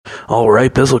All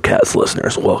right, Bizzlecast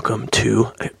listeners, welcome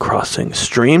to Crossing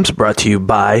Streams, brought to you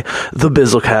by the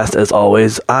Bizzlecast. As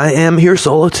always, I am here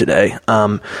solo today.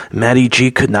 Maddie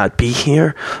G could not be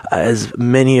here. As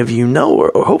many of you know,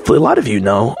 or hopefully a lot of you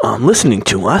know, listening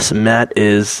to us, Matt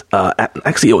is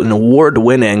actually an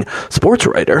award-winning sports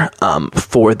writer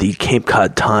for the Cape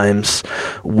Cod Times,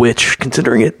 which,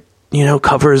 considering it,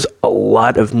 covers a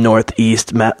lot of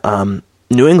Northeast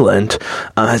New England,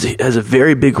 has a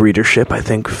very big readership, I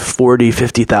think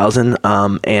 50,000,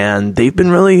 and they've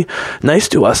been really nice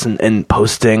to us in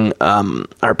posting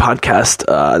our podcast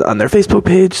on their Facebook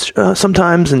page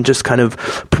sometimes, and just kind of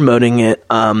promoting it.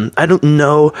 I don't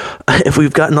know if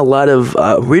we've gotten a lot of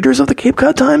readers of the Cape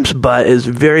Cod Times, but it's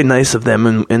very nice of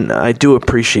them, and I do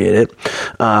appreciate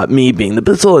it. Me being the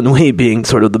Bizzle, and we being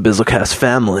sort of the Bizzlecast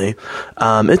family.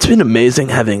 It's been amazing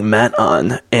having Matt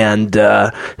on, and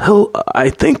I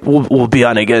think we'll be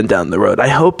on again down the road. I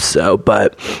hope so,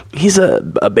 but he's a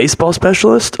baseball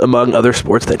specialist among other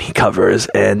sports that he covers.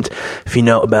 And if you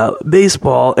know about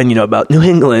baseball and you know about New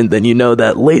England, then you know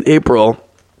that late April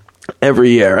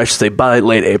every year, I should say by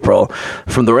late April,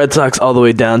 from the Red Sox all the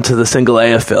way down to the single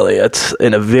A affiliates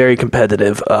in a very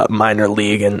competitive minor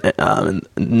league and a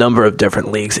number of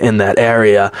different leagues in that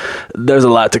area, there's a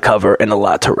lot to cover and a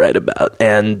lot to write about.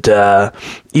 And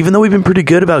even though we've been pretty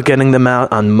good about getting them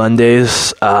out on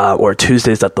Mondays or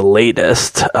Tuesdays at the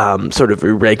latest, sort of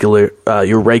your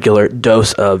regular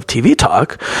dose of TV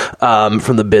talk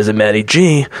from the Biz and Maddie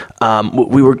G,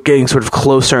 we were getting sort of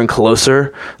closer and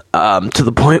closer to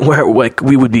the point where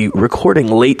we would be recording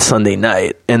late Sunday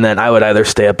night, and then I would either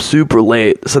stay up super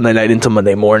late Sunday night into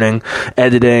Monday morning,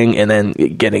 editing, and then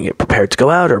getting it prepared to go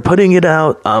out or putting it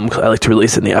out. 'Cause I like to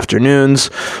release in the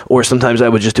afternoons, or sometimes I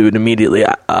would just do it immediately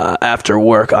after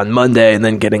work on Monday, and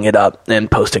then getting it up and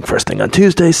posting first thing on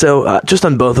Tuesday. So just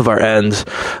on both of our ends,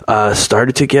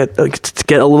 started to get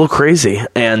a little crazy,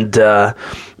 and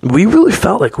we really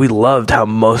felt like we loved how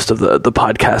most of the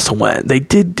podcasts went. They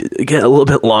did get a little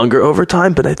bit longer over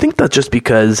time, but I think that's just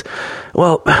because,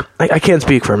 well, I can't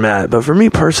speak for Matt, but for me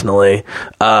personally,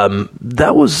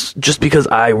 that was just because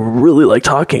I really like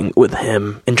talking with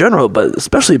him in general, but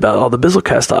especially about all the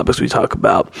Bizzlecast topics we talk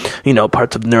about,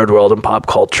 parts of nerd world and pop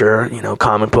culture,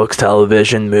 comic books,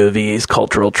 television, movies,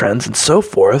 cultural trends, and so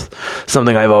forth.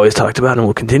 Something I've always talked about and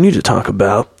will continue to talk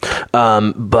about.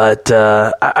 But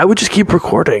I would just keep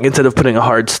recording instead of putting a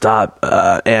hard stop.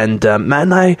 And Matt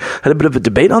and I had a bit of a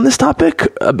debate on this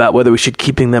topic about whether we should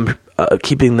keeping them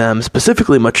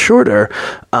specifically much shorter.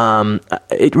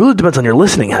 It really depends on your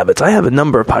listening habits. I have a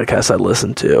number of podcasts I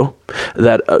listen to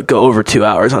that go over 2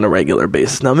 hours on a regular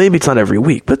basis. Now, maybe it's not every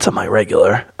week, but it's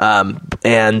semi-regular.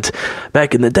 And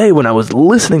back in the day when I was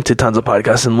listening to tons of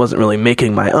podcasts and wasn't really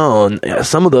making my own,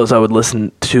 some of those I would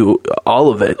listen to all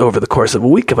of it over the course of a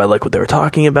week if I like what they were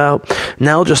talking about.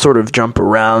 Now I'll just sort of jump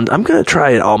around. I'm going to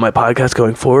try in all my podcasts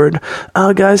going forward,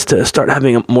 guys, to start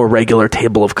having a more regular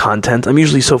table of content. I'm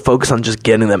usually so focused on just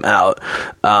getting them out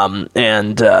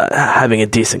and having a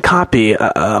decent copy.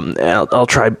 I'll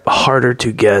try harder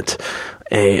to get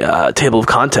a table of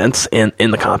contents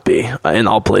in the copy in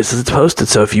all places it's posted.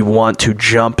 So if you want to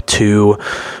jump to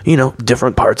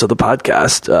different parts of the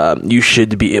podcast, you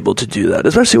should be able to do that,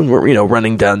 especially when we're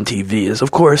running down TVs.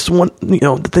 Of course,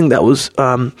 the thing that was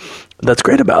that's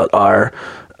great about our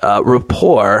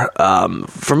rapport,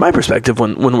 from my perspective,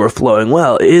 when we're flowing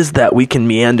well, is that we can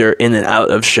meander in and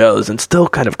out of shows and still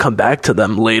kind of come back to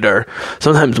them later,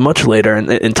 sometimes much later,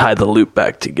 and tie the loop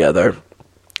back together.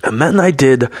 Matt and I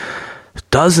did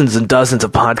dozens and dozens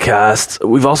of podcasts.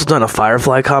 We've also done a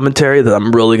Firefly commentary that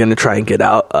I'm really going to try and get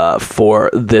out for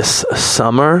this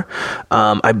summer.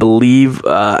 I believe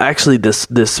actually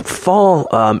this fall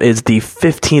is the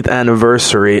 15th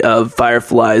anniversary of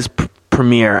Firefly's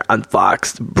premiere on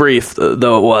Fox. Brief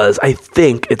though it was, I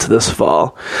think it's this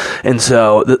fall, and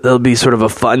so there'll be sort of a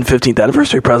fun 15th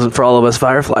anniversary present for all of us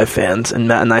Firefly fans. And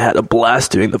Matt and I had a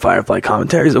blast doing the Firefly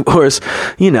commentaries. Of course,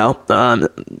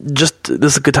 just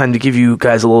this is a good time to give you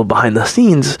guys a little behind the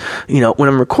scenes. When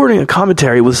I'm recording a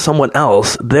commentary with someone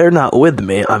else, they're not with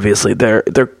me. Obviously, they're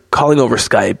calling over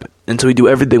Skype. And so we do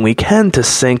everything we can to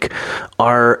sync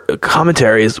our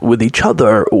commentaries with each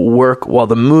other, work while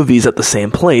the movie's at the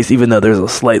same place, even though there's a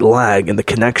slight lag in the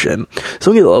connection.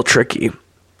 So it get a little tricky.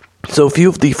 So a few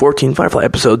of the 14 Firefly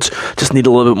episodes just need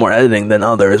a little bit more editing than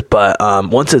others, but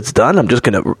once it's done, I'm just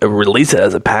going to release it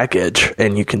as a package,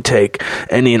 and you can take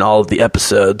any and all of the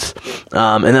episodes,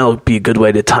 and that'll be a good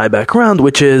way to tie back around,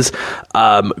 which is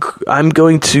I'm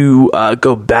going to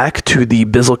go back to the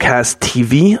Bizzlecast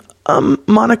TV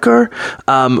moniker,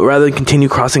 rather than continue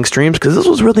crossing streams, because this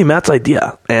was really Matt's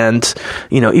idea. And,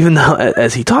 even though,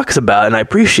 as he talks about, and I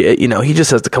appreciate, he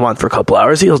just has to come on for a couple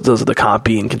hours, he also does the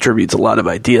copy and contributes a lot of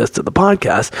ideas to the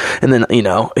podcast. And then,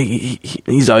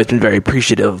 he's always been very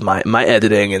appreciative of my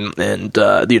editing and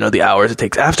the hours it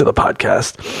takes after the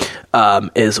podcast,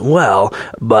 as well.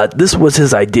 But this was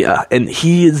his idea, and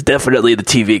he is definitely the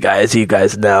TV guy, as you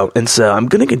guys know. And so I'm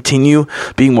going to continue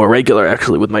being more regular,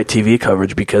 actually, with my TV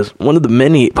coverage, because one of the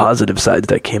many positive sides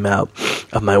that came out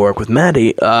of my work with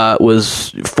Maddie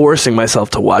was forcing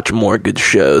myself to watch more good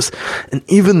shows. And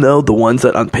even though the ones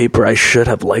that on paper I should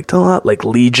have liked a lot, like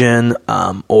Legion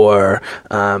or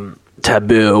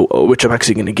Taboo, which I'm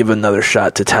actually going to give another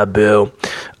shot to Taboo,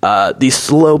 these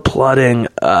slow plotting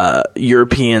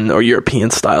European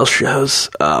style shows,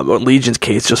 or Legion's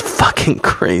case, just fucking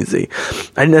crazy.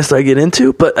 I didn't necessarily get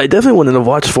into, but I definitely wouldn't have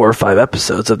watched 4 or 5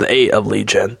 episodes of the 8 of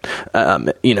Legion.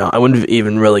 I wouldn't have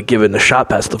even really given a shot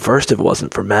past the first if it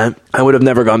wasn't for Matt. I would have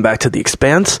never gone back to The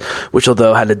Expanse, which,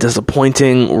 although had a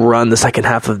disappointing run the second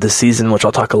half of the season, which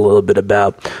I'll talk a little bit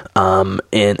about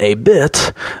in a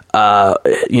bit,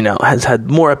 has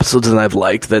had more episodes than I've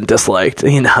liked than disliked,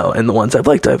 and the ones I've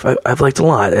liked, I've liked a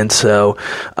lot. And so,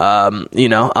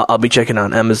 I'll be checking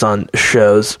out Amazon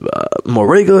shows more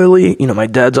regularly. My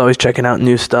dad's always checking out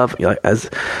new stuff. As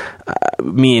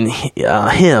me and he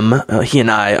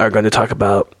and I are going to talk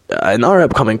about in our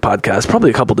upcoming podcast, probably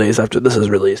a couple days after this is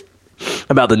released,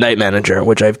 about The Night Manager,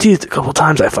 which I've teased a couple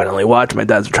times. I finally watched. My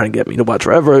dad's been trying to get me to watch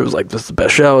forever. It was like, this is the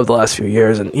best show of the last few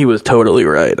years, and he was totally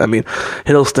right. I mean,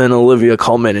 Hiddleston, Olivia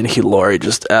Colman, and Hugh Laurie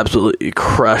just absolutely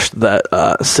crushed that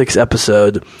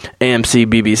 6-episode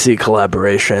AMC-BBC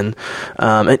collaboration.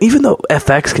 And even though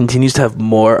FX continues to have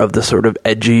more of the sort of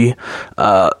edgy,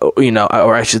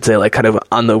 or I should say, like, kind of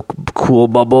on the cool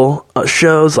bubble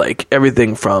shows, like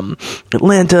everything from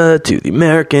Atlanta to The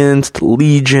Americans to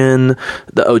Legion,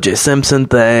 the O.J. Simpson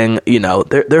thing,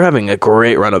 they're having a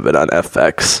great run of it on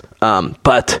FX.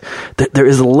 But there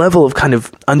is a level of kind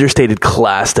of understated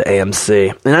class to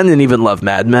AMC. And I didn't even love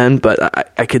Mad Men, but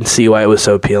I can see why it was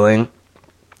so appealing.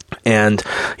 And,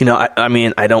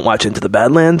 I don't watch Into the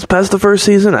Badlands past the first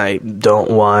season. I don't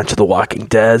watch The Walking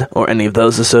Dead or any of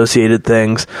those associated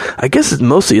things. I guess it's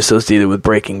mostly associated with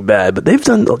Breaking Bad, but they've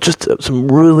done just some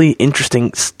really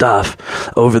interesting stuff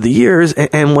over the years.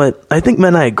 And what I think Matt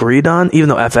and I agreed on, even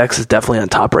though FX is definitely on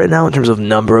top right now in terms of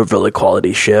number of really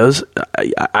quality shows,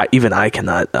 I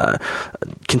cannot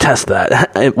contest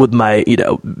that with my,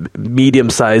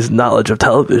 medium-sized knowledge of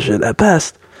television at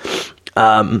best.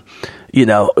 All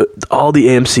the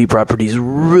AMC properties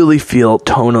really feel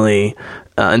tonally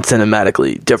and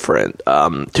cinematically different,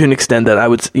 to an extent that I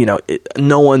would,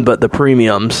 no one but the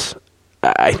premiums,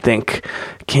 I think,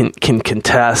 can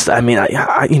contest. I mean,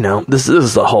 this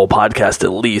is a whole podcast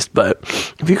at least, but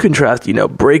if you contrast,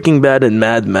 Breaking Bad and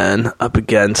Mad Men up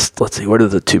against, let's see, what are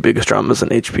the 2 biggest dramas on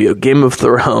HBO? Game of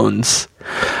Thrones,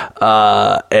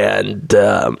 and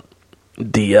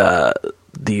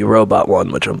the robot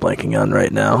one, which I'm blanking on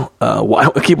right now. I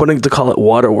keep wanting to call it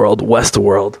Waterworld,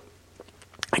 Westworld.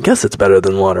 I guess it's better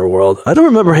than Waterworld. I don't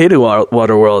remember hating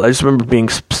Waterworld. I just remember being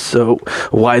so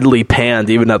widely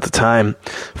panned, even at the time,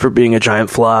 for being a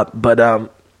giant flop. But,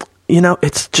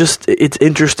 it's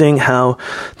interesting how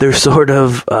there's sort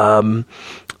of, a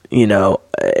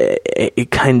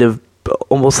kind of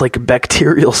almost like a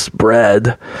bacterial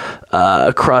spread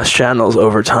across channels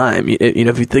over time.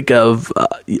 If you think of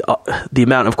the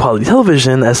amount of quality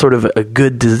television as sort of a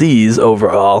good disease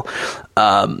overall,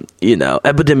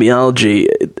 epidemiology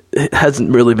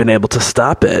hasn't really been able to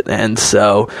stop it. And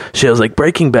so shows like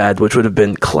Breaking Bad, which would have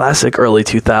been classic early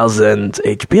 2000s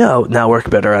HBO, now work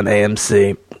better on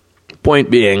AMC. Point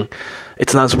being,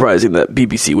 it's not surprising that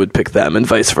BBC would pick them and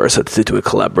vice versa to do a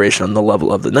collaboration on the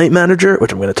level of The Night Manager,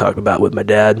 which I'm going to talk about with my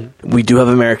dad. We do have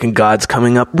American Gods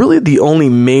coming up. Really the only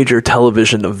major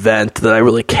television event that I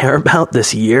really care about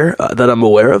this year that I'm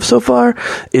aware of so far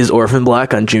is Orphan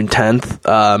Black on June 10th.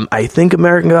 I think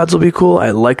American Gods will be cool. I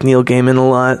like Neil Gaiman a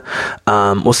lot.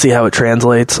 We'll see how it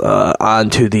translates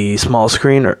onto the small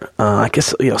screen, or I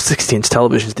guess 16-inch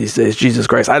televisions these days. Jesus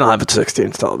Christ, I don't have a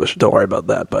 16-inch television. Don't worry about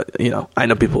that. But I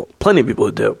know plenty of people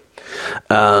who do.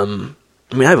 I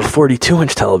have a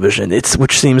 42-inch television,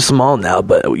 which seems small now,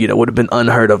 but would have been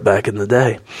unheard of back in the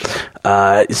day.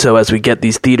 So as we get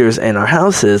these theaters in our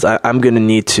houses, I'm going to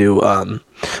need to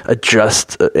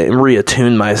adjust and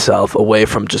reattune myself away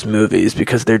from just movies,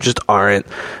 because there just aren't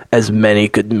as many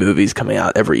good movies coming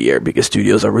out every year, because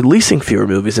studios are releasing fewer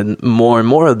movies, and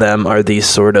more of them are these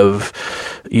sort of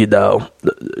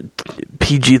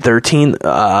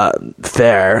PG-13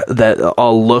 fare that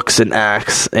all looks and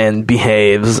acts and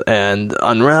behaves and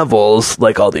unravels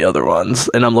like all the other ones.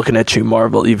 And I'm looking at you,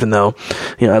 Marvel, even though,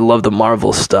 I love the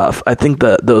Marvel stuff. I think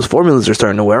that those formulas are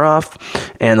starting to wear off,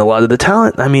 and a lot of the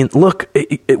talent, look,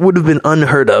 it would have been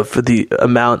unheard of for the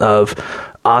amount of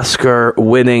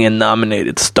Oscar-winning and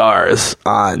nominated stars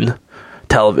on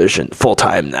television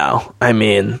full-time now.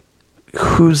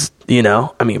 Who's,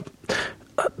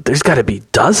 there's got to be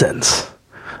dozens.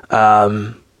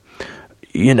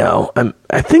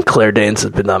 I think Claire Danes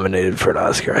has been nominated for an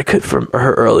Oscar. From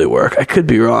her early work. I could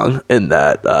be wrong in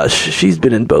that. She's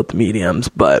been in both mediums,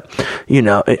 but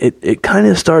it kind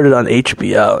of started on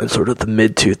HBO in sort of the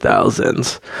mid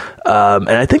 2000s. And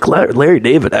I think Larry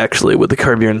David actually, with the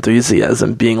Curb Your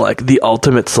Enthusiasm being like the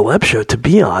ultimate celeb show to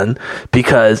be on,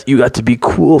 because you got to be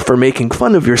cool for making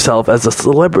fun of yourself as a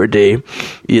celebrity.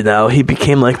 He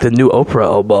became like the new Oprah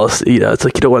almost. It's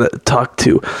like you don't want to talk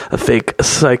to a fake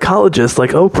psychologist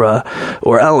like Oprah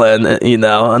or Ellen,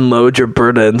 unload your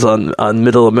burdens on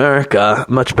middle America.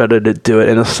 Much better to do it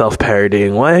in a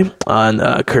self-parodying way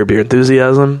on Curb Your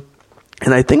Enthusiasm.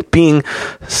 And I think being,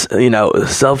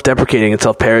 self-deprecating and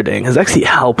self-parodying has actually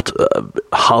helped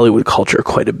Hollywood culture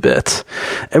quite a bit.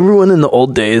 Everyone in the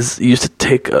old days used to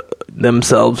take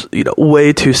themselves,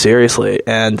 way too seriously.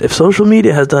 And if social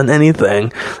media has done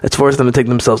anything, it's forced them to take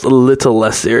themselves a little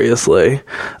less seriously.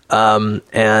 And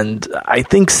I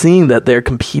think seeing that they're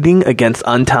competing against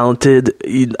untalented,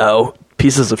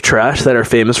 pieces of trash that are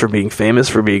famous for being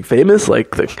famous,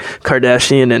 like the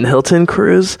Kardashian and Hilton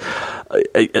crews,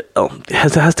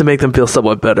 has to make them feel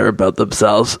somewhat better about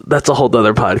themselves. That's a whole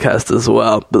other podcast as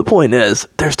well. But the point is,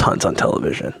 there's tons on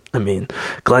television.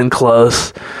 Glenn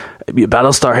Close,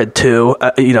 Battlestar had 2.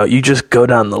 You just go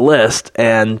down the list,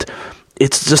 and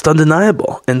it's just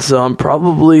undeniable. And so I'm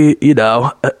probably,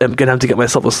 I'm going to have to get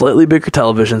myself a slightly bigger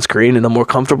television screen and a more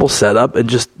comfortable setup and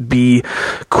just be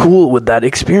cool with that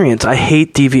experience. I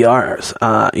hate DVRs.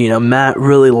 Matt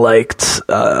really liked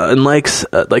and likes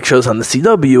like shows on the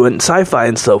CW and Sci-Fi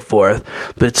and so forth,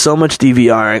 but it's so much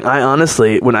DVRing. I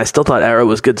honestly, when I still thought Arrow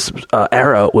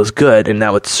was good and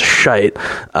now it's shite,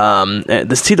 and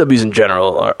the CWs in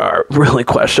general are really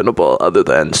questionable, other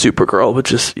than Supergirl,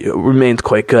 which remains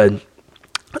quite good.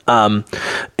 I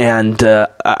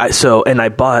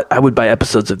would buy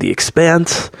episodes of The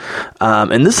Expanse,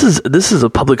 and this is a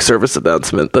public service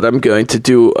announcement that I'm going to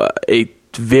do a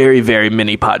very, very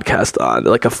mini podcast on,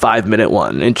 like a 5-minute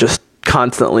one, and just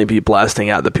constantly be blasting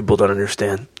out that people don't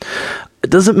understand. It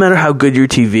doesn't matter how good your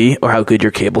TV or how good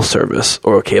your cable service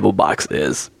or cable box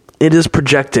is. It is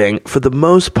projecting, for the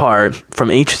most part, from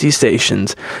HD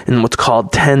stations in what's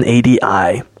called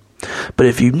 1080i. But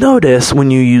if you notice,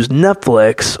 when you use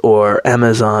Netflix or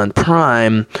Amazon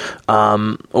Prime,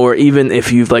 or even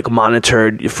if you've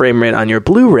monitored your frame rate on your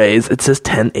Blu-rays, it says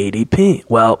 1080p.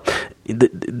 Well,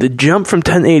 the jump from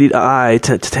 1080i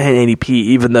to 1080p,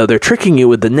 even though they're tricking you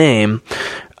with the name,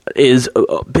 is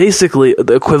basically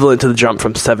the equivalent to the jump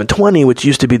from 720, which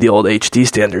used to be the old HD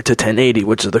standard, to 1080,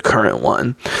 which is the current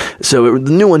one. So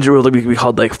the new ones will be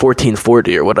called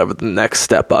 1440 or whatever the next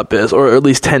step up is, or at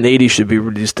least 1080 should be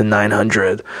reduced to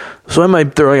 900. So am I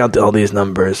throwing out all these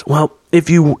numbers? Well,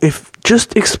 if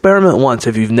just experiment once,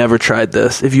 if you've never tried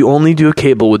this, if you only do a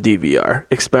cable with DVR,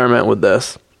 experiment with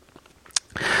this.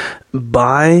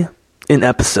 Buy an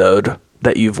episode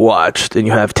that you've watched and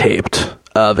you have taped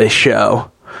of a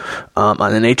show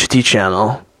on an HD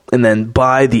channel, and then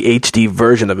buy the HD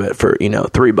version of it for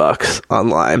 $3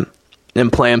 online,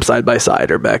 and play them side by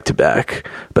side or back to back,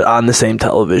 but on the same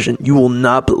television. You will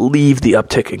not believe the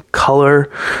uptick in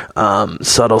color,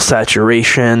 subtle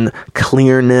saturation,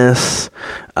 clearness,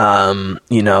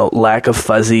 lack of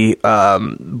fuzzy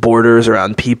borders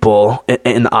around people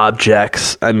and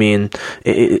objects.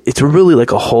 It's really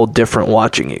a whole different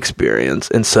watching experience.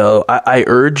 And so I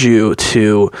urge you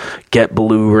to get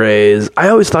Blu-rays. I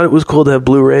always thought it was cool to have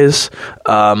Blu-rays,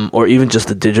 or even just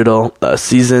the digital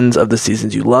seasons of the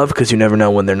seasons you love, because you never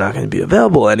know when they're not going to be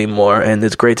available anymore, and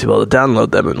it's great to be able to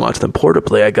download them and watch them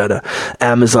portably. I got a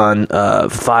Amazon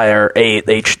Fire 8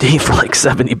 HD for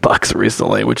 $70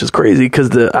 recently, which is crazy because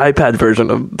the iPad version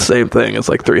of the same thing is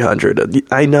 $300.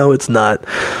 I know it's not,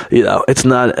 it's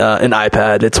not an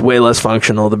iPad. It's way less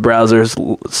functional. The browser's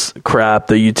crap.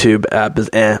 The YouTube app is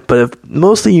but if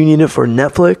mostly you need it for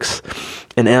Netflix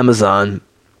and Amazon,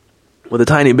 with a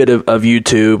tiny bit of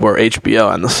YouTube or HBO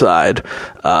on the side,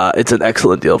 it's an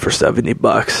excellent deal for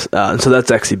 $70. So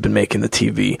that's actually been making the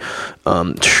TV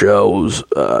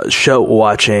show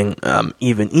watching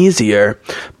even easier.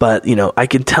 But I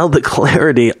can tell the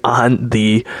clarity on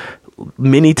the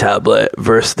mini tablet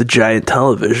versus the giant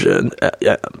television.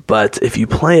 But if you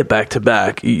play it back to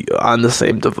back on the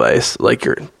same device, like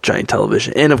your giant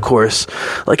television, and of course,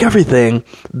 like everything,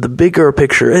 the bigger a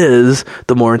picture is,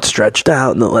 the more it's stretched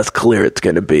out and the less clear it's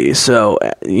going to be. So,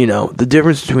 the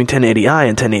difference between 1080i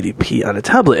and 1080p on a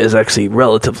tablet is actually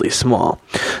relatively small.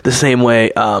 The same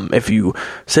way, if you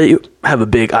say you have a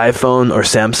big iPhone or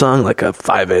Samsung, like a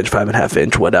 5-inch,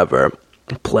 5.5-inch, whatever,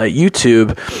 play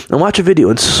YouTube and watch a video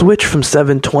and switch from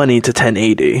 720 to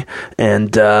 1080,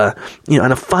 and on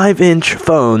a 5-inch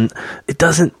phone it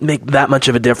doesn't make that much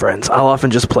of a difference. I'll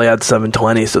often just play at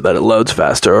 720 so that it loads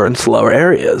faster or in slower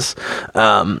areas.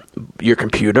 Your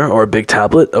computer or a big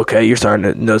tablet, okay, you're starting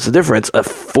to notice the difference. A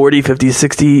 40, 50,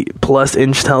 60 plus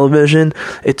inch television,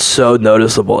 it's so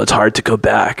noticeable, it's hard to go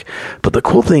back. But the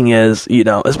cool thing is,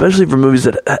 especially for movies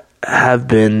that have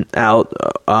been out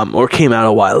or came out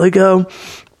a while ago,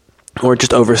 or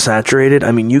just oversaturated.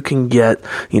 I mean, you can get,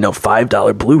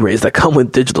 $5 Blu-rays that come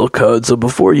with digital code. So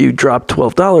before you drop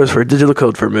 $12 for a digital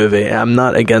code for a movie, I'm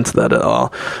not against that at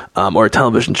all. Or a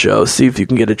television show, see if you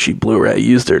can get a cheap Blu-ray,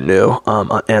 used or new,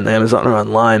 on Amazon or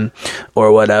online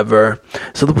or whatever.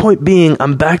 So the point being,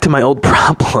 I'm back to my old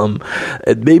problem.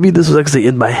 And maybe this was actually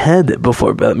in my head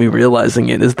before me realizing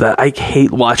it, is that I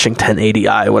hate watching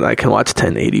 1080i when I can watch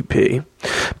 1080p.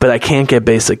 But I can't get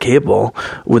basic cable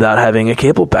without having a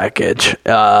cable package,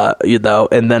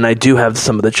 and then I do have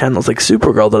some of the channels like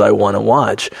Supergirl that I want to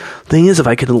watch. Thing is, if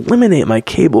I could eliminate my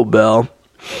cable bill,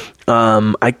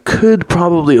 I could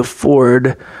probably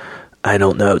afford,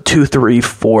 2, 3,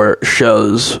 4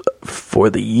 shows for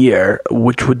the year,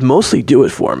 which would mostly do it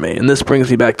for me. And this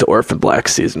brings me back to Orphan Black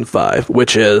Season 5,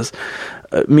 which is,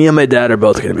 me and my dad are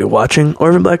both going to be watching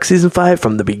Orphan Black Season 5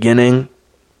 from the beginning.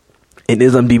 It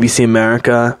is on BBC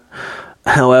America.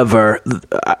 However,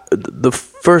 the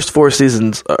first 4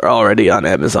 seasons are already on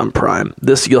Amazon Prime.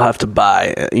 This you'll have to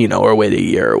buy, or wait a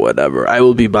year or whatever. I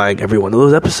will be buying every one of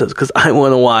those episodes because I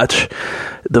want to watch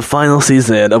the final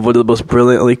season of one of the most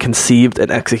brilliantly conceived and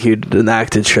executed and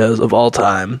acted shows of all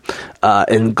time.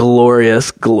 And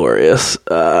glorious,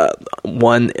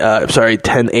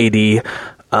 1080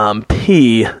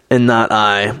 P and not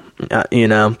I.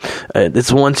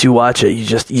 It's once you watch it,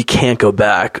 you can't go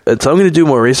back. And so I'm going to do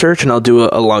more research and I'll do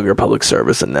a longer public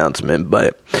service announcement.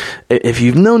 But if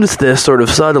you've noticed this sort of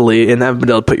subtly and haven't been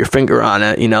able to put your finger on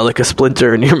it, like a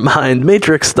splinter in your mind,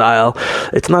 Matrix style,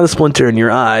 it's not a splinter in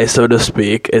your eye, so to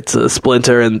speak. It's a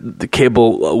splinter in the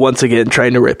cable, once again,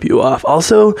 trying to rip you off.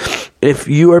 Also, if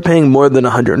you are paying more than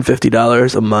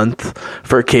 $150 a month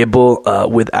for cable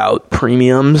without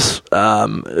premiums,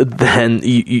 then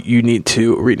you need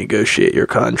to renegotiate your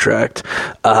contract.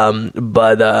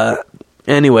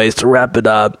 Anyways, to wrap it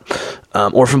up,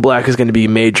 Orphan Black is going to be a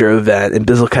major event, and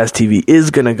Bizzlecast TV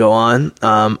is going to go on.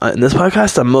 In this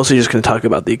podcast, I'm mostly just going to talk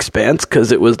about The Expanse,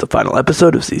 because it was the final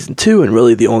episode of Season 2, and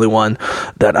really the only one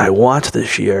that I watched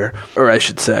this year, or I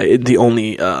should say, the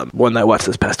only one that I watched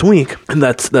this past week, and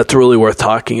that's really worth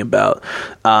talking about.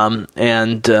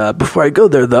 Before I go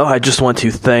there, though, I just want to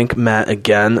thank Matt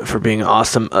again for being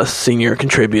awesome, a senior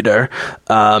contributor,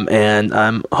 and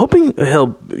I'm hoping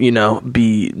he'll,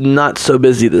 be not so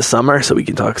busy this summer, so we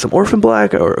can talk some Orphan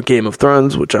Black or Game of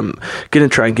Thrones, which I'm going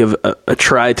to try and give a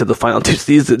try to the final 2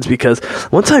 seasons, because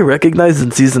once I recognized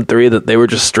in Season 3 that they were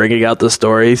just stringing out the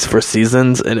stories for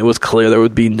seasons, and it was clear there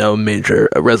would be no major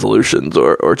resolutions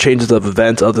or changes of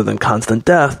events other than constant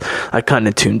death, I kind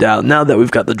of tuned out. Now that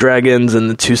we've got the dragons and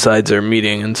the 2 sides are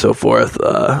meeting and so forth,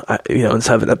 in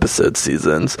 7-episode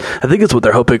seasons, I think it's what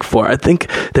they're hoping for. I think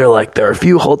they're like, there are a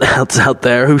few holdouts out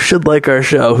there who should like our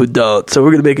show who don't, so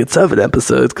we're going to make it 7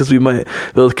 episodes because we might be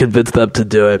able to convince them to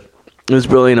do it. It was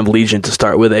brilliant of Legion to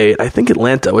start with I think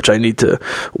Atlanta, which I need to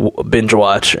binge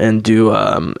watch and do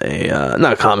not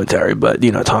a commentary, but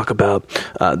talk about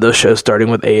those shows. Starting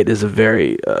with 8 is a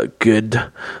very good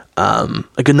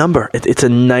number. It's a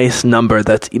nice number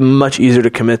that's much easier to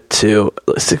commit to.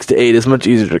 6 to 8 is much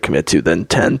easier to commit to than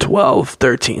 10, 12,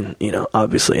 13,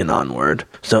 obviously, and onward.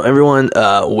 So everyone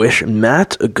wish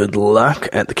Matt a good luck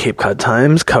at the Cape Cod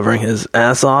Times, covering his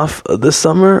ass off this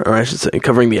summer, or I should say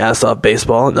covering the ass off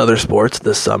baseball and other sports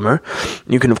this summer.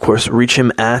 You can, of course, reach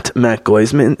him at Matt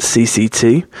Goisman,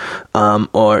 CCT,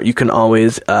 or you can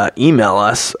always email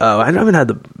us. I haven't had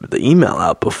the email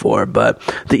out before, but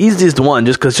the easiest one,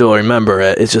 just because you'll you'll remember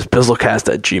it. It's just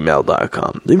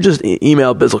bizzlecast@gmail.com. You just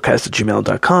email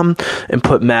bizzlecast@gmail.com and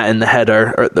put Matt in the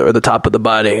header or the top of the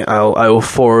body. I will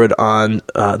forward on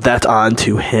that on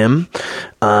to him.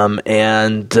 Going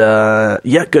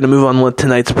to move on with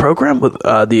tonight's program with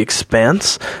The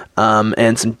Expanse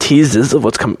and some teases of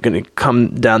what's going to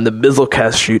come down the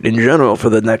Bizzlecast shoot in general for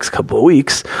the next couple of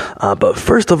weeks. But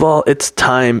first of all, it's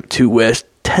time to wish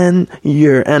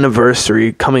 10-year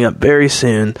anniversary coming up very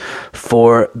soon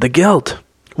for The Guild.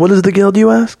 What is The Guild,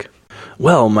 you ask?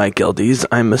 Well, my Guildies,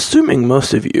 I'm assuming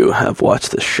most of you have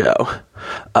watched this show.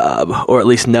 Or at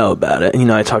least know about it.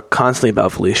 I talk constantly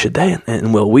about Felicia Day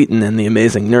and Will Wheaton and the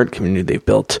amazing nerd community they've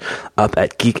built up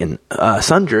at Geek and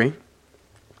Sundry,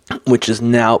 which is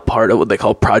now part of what they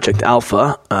call Project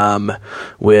Alpha,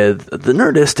 with the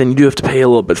Nerdist, and you do have to pay a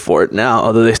little bit for it now,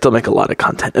 although they still make a lot of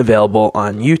content available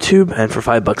on YouTube, and for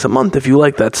 $5 a month, if you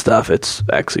like that stuff, it's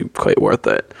actually quite worth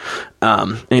it.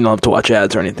 And you don't have to watch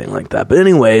ads or anything like that. But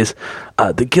anyways,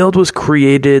 the Guild was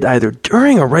created either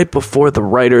during or right before the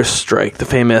writer's strike, the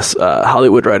famous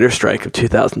Hollywood writer's strike of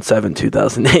 2007,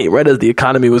 2008, right as the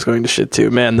economy was going to shit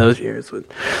too. Man, those years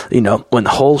when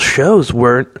whole shows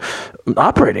weren't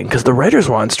operating because the writers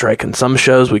were on strike, and some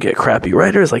shows would get crappy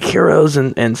writers like Heroes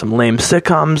and some lame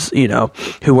sitcoms,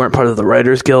 who weren't part of the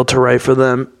Writers Guild to write for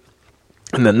them.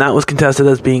 And then that was contested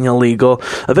as being illegal.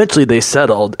 Eventually they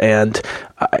settled, and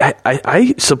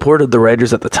I supported the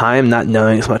writers at the time, not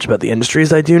knowing as much about the industry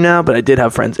as I do now, but I did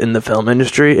have friends in the film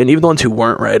industry, and even the ones who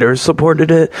weren't writers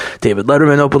supported it. David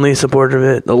Letterman openly supported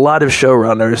it. A lot of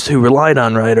showrunners who relied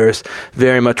on writers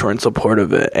very much were in support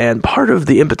of it. And part of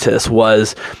the impetus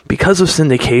was because of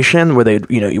syndication, where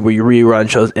where you rerun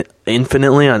shows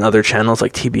infinitely on other channels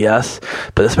like TBS,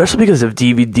 but especially because of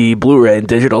DVD, Blu-ray, and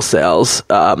digital sales,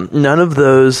 none of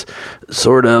those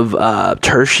sort of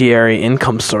tertiary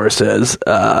income sources,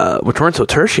 which weren't so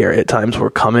tertiary at times, were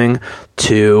coming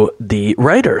to the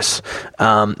writers.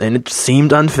 And it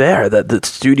seemed unfair that the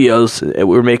studios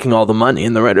were making all the money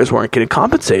and the writers weren't getting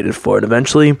compensated for it.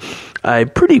 Eventually, a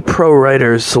pretty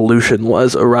pro-writers solution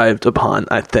was arrived upon,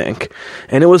 I think.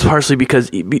 And it was partially because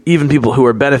even people who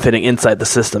were benefiting inside the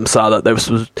system saw that this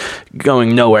was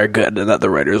going nowhere good and that the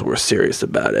writers were serious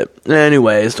about it.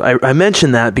 Anyways, I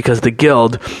mentioned that because The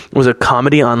Guild was a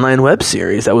comedy online web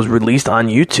series that was released on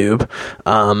YouTube,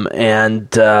 and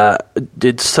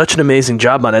did such an amazing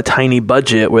job on a tiny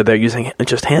budget where they're using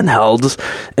just handhelds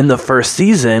in the first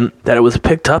season that it was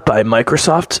picked up by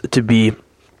Microsoft to be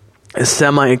is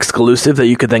semi-exclusive that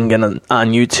you could then get on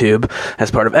YouTube as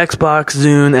part of Xbox,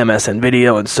 Zune, MSN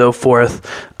Video, and so forth.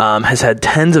 Has had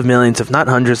tens of millions, if not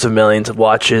hundreds of millions of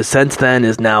watches. Since then,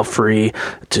 is now free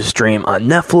to stream on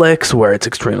Netflix, where it's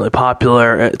extremely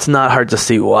popular. It's not hard to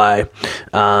see why.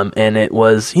 And it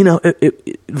was,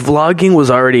 vlogging was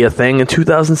already a thing in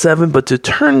 2007, but to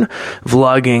turn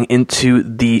vlogging into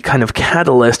the kind of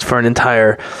catalyst for an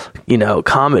entire,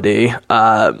 comedy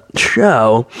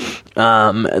show,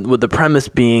 with the premise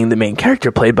being the main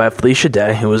character played by Felicia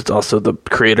Day, who was also the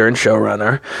creator and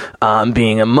showrunner,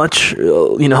 being a much,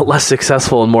 less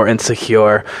successful and more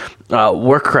insecure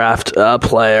Warcraft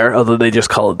player, although they just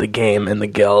call it the game in the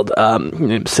Guild.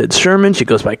 Sid Sherman, she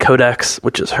goes by Codex,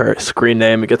 which is her screen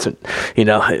name. It gets,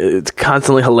 it's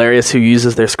constantly hilarious who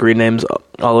uses their screen names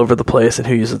all over the place and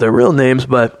who uses their real names,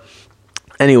 but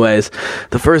anyways,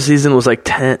 the first season was like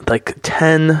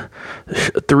 10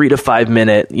 3 to 5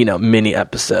 minute, mini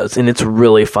episodes, and it's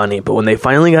really funny. But when they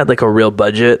finally got like a real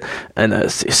budget and a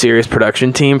serious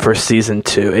production team for season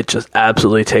 2, it just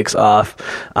absolutely takes off.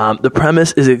 The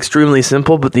premise is extremely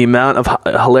simple, but the amount of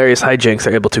hilarious hijinks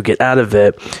they're able to get out of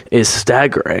it is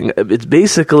staggering. It's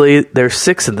basically, there's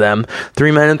 6 of them,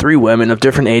 3 men and 3 women of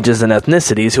different ages and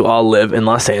ethnicities who all live in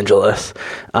Los Angeles.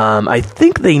 I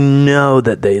think they know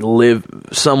that they live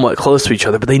somewhat close to each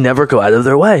other, but they never go out of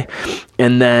their way.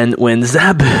 And then when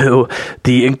Zabu,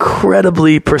 the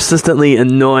incredibly persistently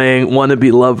annoying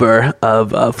wannabe lover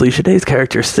of Felicia Day's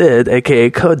character Sid, aka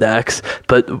Codex,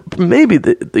 but maybe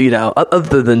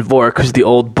other than Vork, who's the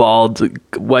old bald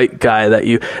white guy that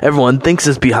everyone thinks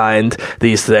is behind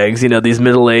these things, these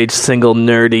middle-aged, single,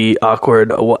 nerdy,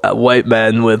 awkward white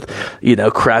men with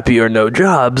crappy or no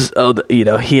jobs.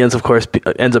 He ends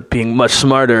up being much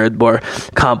smarter and more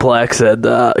complex and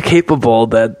capable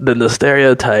than the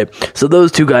stereotype. So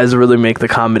those two guys really make the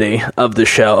comedy of the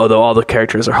show, although all the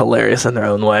characters are hilarious in their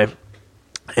own way.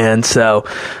 And so,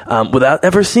 without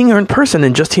ever seeing her in person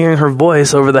and just hearing her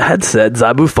voice over the headset,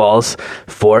 Zabu falls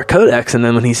for Codex. And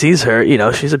then when he sees her,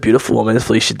 she's a beautiful woman, it's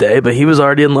Felicia Day, but he was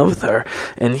already in love with her.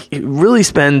 And he really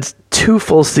spends 2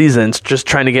 full seasons just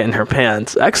trying to get in her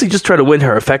pants, actually just try to win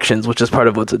her affections, which is part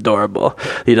of what's adorable.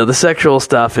 The sexual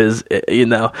stuff is,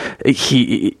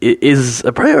 he is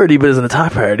a priority, but isn't a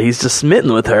top priority. He's just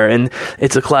smitten with her, and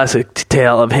it's a classic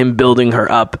tale of him building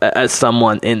her up as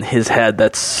someone in his head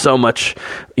that's so much,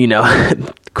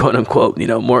 quote unquote,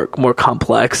 more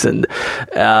complex and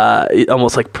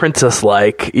almost like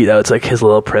princess-like. It's like his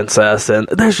little princess, and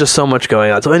there's just so much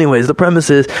going on. So anyways, the premise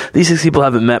is these 6 people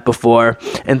haven't met before,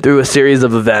 and through a series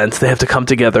of events, they have to come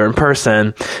together in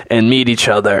person and meet each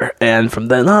other. And from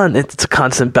then on, it's a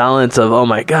constant balance of, oh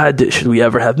my God, should we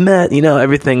ever have met?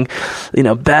 Everything,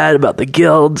 bad about the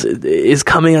guild is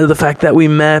coming out of the fact that we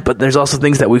met, but there's also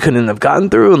things that we couldn't have gotten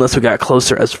through unless we got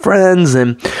closer as friends,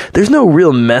 and there's no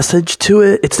real message to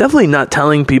it. It's definitely not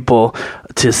telling people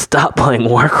to stop playing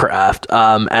Warcraft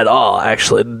at all.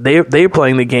 Actually, they're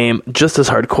playing the game just as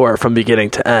hardcore from beginning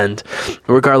to end,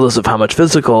 regardless of how much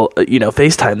physical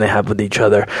FaceTime they have with each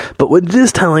other. But what it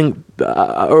is telling,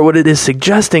 or what it is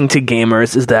suggesting to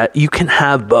gamers, is that you can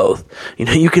have both.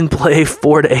 You can play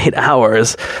 4 to 8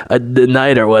 hours a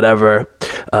night or whatever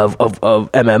of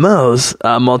MMOs,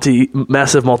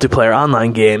 massive multiplayer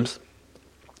online games,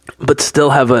 but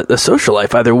still have a social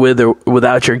life, either with or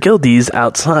without your guildies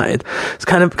outside. It's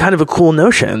kind of a cool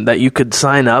notion that you could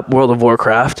sign up World of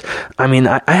Warcraft. I mean,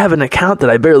 I have an account that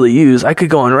I barely use. I could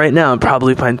go on right now and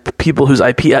probably find people whose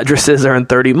IP addresses are in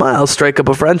 30 miles, strike up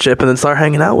a friendship, and then start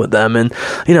hanging out with them. And,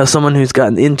 someone who's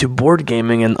gotten into board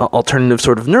gaming and alternative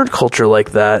sort of nerd culture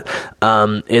like that,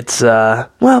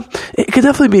 it could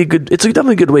definitely be it's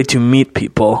definitely a good way to meet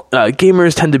people.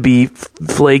 Gamers tend to be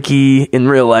flaky in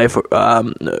real life,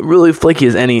 really flaky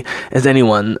as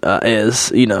anyone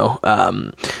is,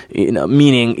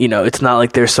 meaning, it's not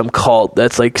like there's some cult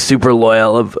that's like super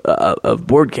loyal of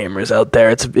board gamers out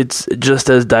there. It's just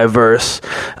as diverse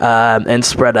and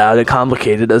spread out and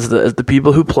complicated as the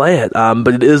people who play it.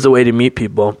 But it is a way to meet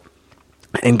people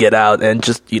and get out and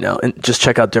just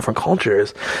check out different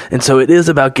cultures. And so it is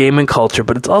about gaming culture,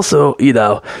 but it's also,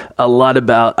 a lot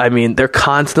about, they're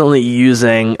constantly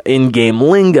using in-game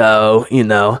lingo,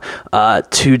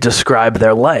 to describe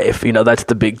their life. That's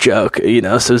the big joke, so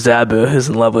Zabu, who's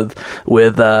in love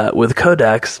with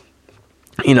Codex,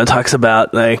 talks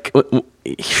about, like,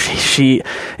 she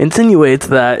insinuates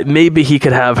that maybe he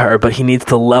could have her, but he needs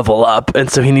to level up,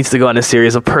 and so he needs to go on a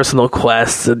series of personal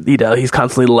quests, and he's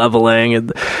constantly leveling,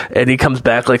 and he comes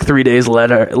back like 3 days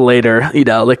later,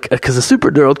 like, because a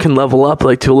super nerd can level up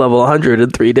like to a level 100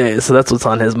 in 3 days, so that's what's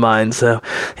on his mind. So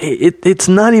it's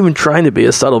not even trying to be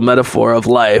a subtle metaphor of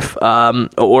life,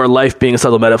 or life being a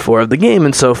subtle metaphor of the game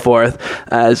and so forth,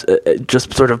 as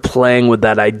just sort of playing with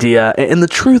that idea. And the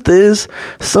truth is,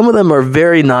 some of them are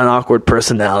very non-awkward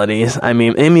personalities.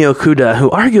 Amy Okuda, who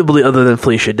arguably, other than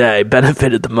Felicia Day,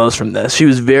 benefited the most from this. She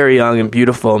was very young and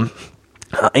beautiful.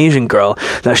 Asian girl.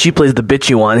 Now she plays the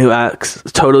bitchy one who acts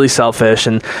totally selfish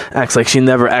and acts like she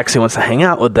never actually wants to hang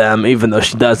out with them, even though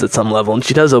she does at some level. And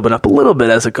she does open up a little bit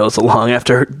as it goes along,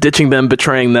 after ditching them,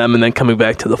 betraying them, and then coming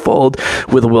back to the fold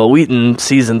with Will Wheaton.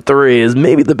 Season 3 is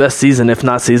maybe the best season, if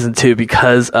not season 2,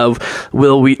 because of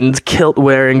Will Wheaton's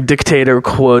kilt-wearing,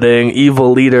 dictator-quoting,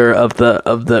 evil leader of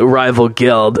the rival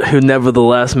guild, who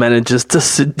nevertheless manages to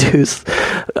seduce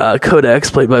Codex,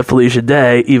 played by Felicia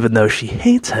Day, even though she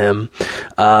hates him.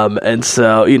 And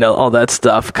so, all that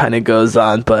stuff kind of goes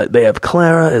on, but they have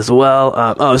Clara as well.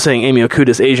 I was saying Amy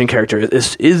Okuda's Asian character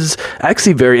is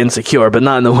actually very insecure, but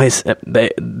not in the ways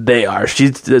they are.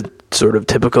 She's the sort of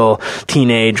typical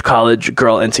teenage college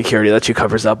girl insecurity that she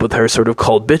covers up with her sort of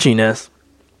cold bitchiness.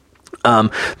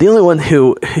 The only one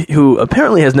who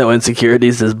apparently has no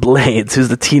insecurities is Blades, who's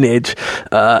the teenage,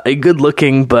 a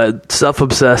good-looking but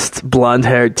self-obsessed,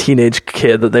 blonde-haired teenage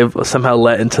kid that they've somehow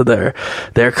let into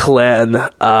their clan,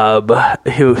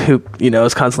 who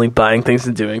is constantly buying things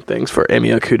and doing things for Amy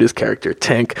Okuda's character,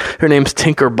 Tink. Her name's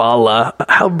Tinkerballa.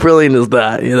 How brilliant is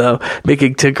that,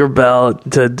 making Tinkerbell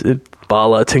to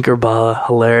Tinkerballa,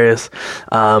 hilarious.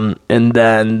 And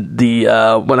then the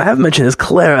one I haven't mentioned is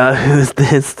Clara, who's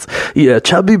this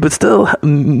chubby but still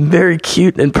very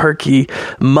cute and perky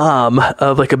mom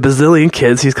of like a bazillion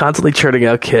kids. He's constantly churning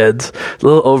out kids, a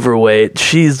little overweight.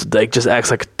 She's like just acts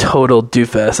like a total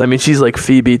doofus. She's like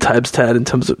Phoebe times 10 in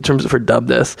terms of her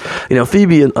dumbness.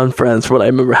 Phoebe on Friends, from what I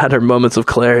remember, had her moments of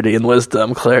clarity and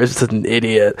wisdom. Claire's just an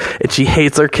idiot, and she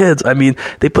hates her kids.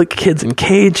 They put kids in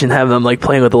cage and have them like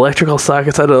playing with electrical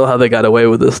sockets. I don't know how they got away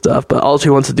with this stuff, but all she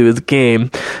wants to do is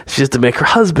game. She has to make her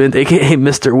husband, aka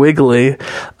Mr. Wiggly,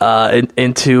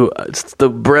 into the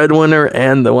breadwinner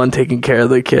and the one taking care of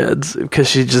the kids, because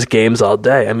she just games all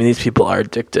day. These people are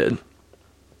addicted.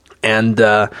 And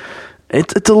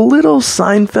It's a little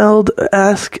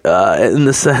Seinfeld-esque in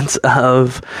the sense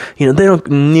of, they don't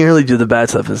nearly do the bad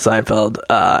stuff in Seinfeld,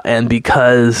 and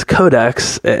because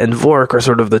Codex and Vork are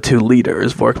sort of the two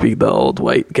leaders, Vork being the old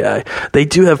white guy, they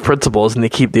do have principles and they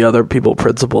keep the other people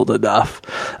principled enough.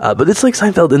 But it's like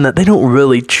Seinfeld in that they don't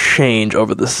really change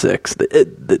over the 6.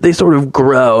 They sort of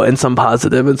grow in some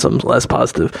positive and some less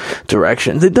positive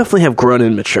directions. They definitely have grown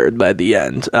and matured by the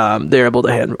end. They're able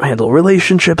to handle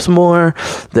relationships more.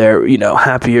 They're,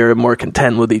 happier, more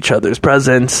content with each other's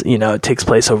presence. It takes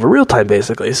place over real time,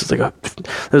 basically. So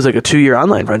there's like a 2-year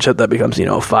online friendship that becomes, a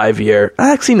 5-year.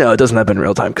 Actually, no, it doesn't happen in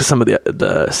real time because some of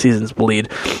the seasons bleed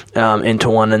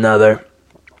into one another.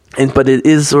 But it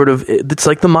is sort of, it's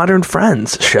like the modern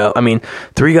Friends show. I mean,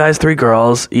 3 guys, 3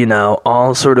 girls,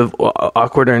 all sort of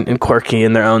awkward and quirky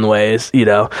in their own ways,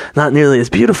 not nearly as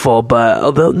beautiful, but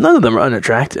although none of them are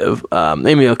unattractive.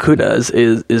 Amy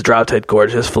Okuda is drop-dead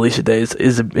gorgeous. Felicia Day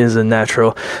is a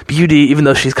natural beauty, even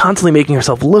though she's constantly making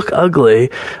herself look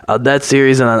ugly on that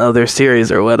series and on other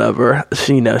series or whatever.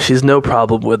 She's no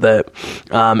problem with it.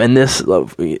 And this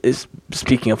is,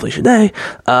 speaking of Felicia Day,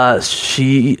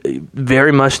 she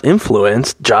very much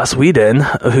influenced Joss Whedon,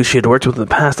 who she had worked with in the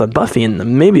past on Buffy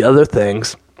and maybe other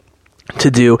things, to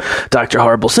do Dr.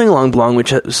 Horrible's Sing-Along Blog,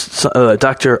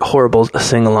 Dr. Horrible's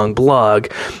Sing-Along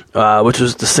Blog, which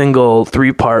was the single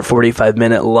 3-part,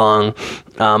 45-minute long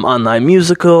online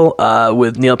musical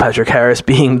with Neil Patrick Harris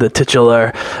being the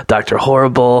titular Dr.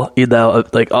 Horrible,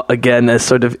 again, as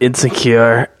sort of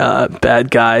insecure bad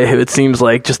guy who it seems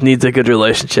like just needs a good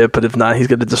relationship, but if not, he's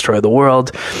going to destroy the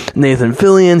world. Nathan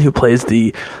Fillion, who plays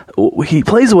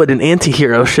what an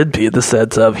anti-hero should be, in the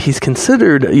sense of he's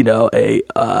considered, a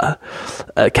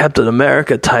Captain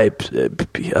America type,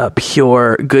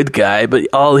 pure good guy, but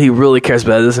all he really cares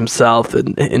about is himself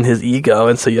and his ego,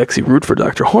 and so you actually root for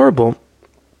Dr. Horrible.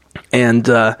 And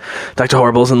Dr.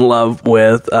 Horrible's in love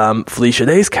with Felicia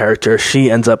Day's character.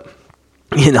 She ends up,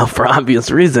 for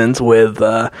obvious reasons, with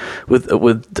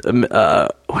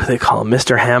what do they call him?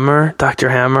 Mr. Hammer? Dr.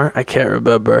 Hammer? I can't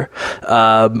remember.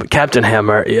 Captain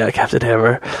Hammer. Yeah, Captain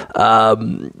Hammer.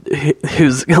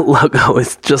 Whose logo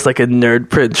is just like a nerd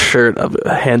print shirt of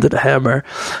handed a hammer.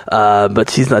 But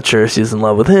she's not sure she's in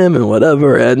love with him and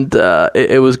whatever. And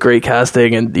it was great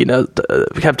casting. And,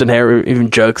 Captain Hammer even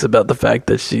jokes about the fact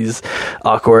that she's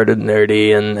awkward and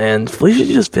nerdy. And Felicia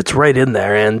just fits right in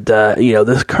there. And,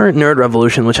 this current nerd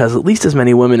revolution, which has at least as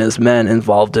many women as men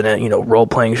involved in it,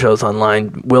 role-playing shows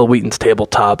online, Will Wheaton's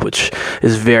Tabletop, which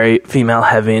is very female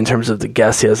heavy in terms of the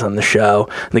guests he has on the show,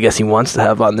 the guests he wants to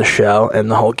have on the show, and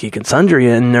the whole Geek and Sundry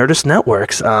and Nerdist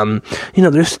networks.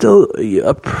 There's still,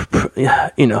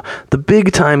 the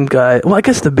big time guy. Well, I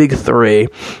guess the big 3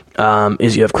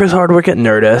 is you have Chris Hardwick at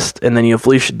Nerdist, and then you have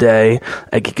Felicia Day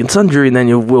at Geek and Sundry, and then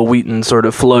you have Will Wheaton sort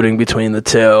of floating between the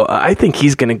two. I think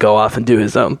he's going to go off and do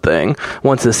his own thing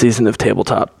once the season of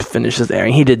Tabletop finishes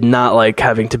airing. He did not like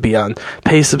having to be on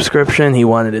pay subscription.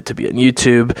 He wanted it to be on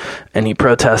YouTube, and he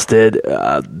protested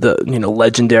the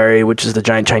Legendary, which is the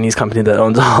giant Chinese company that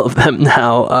owns all of them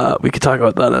now. We could talk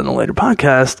about that on a later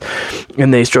podcast.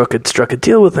 And they struck a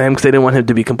deal with him because they didn't want him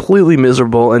to be completely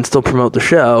miserable and still promote the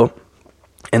show.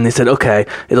 And they said, okay,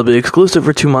 it'll be exclusive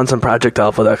for 2 months on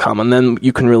ProjectAlpha.com, and then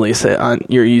you can release it on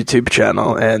your YouTube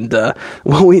channel. And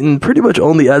Will Wheaton pretty much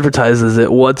only advertises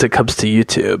it once it comes to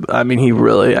YouTube. I mean, he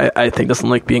really, I think, doesn't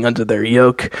like being under their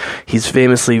yoke. He's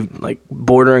famously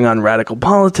bordering on radical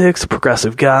politics, a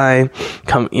progressive guy,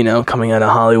 coming out of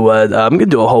Hollywood. I'm going to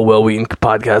do a whole Will Wheaton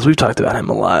podcast. We've talked about him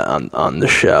a lot on the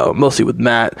show, mostly with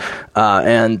Matt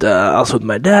and also with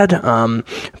my dad.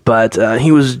 But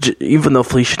he was, even though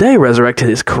Felicia Day resurrected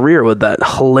his career with that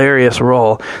hilarious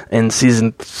role in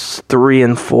season 3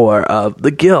 and 4 of The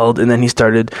Guild, and then he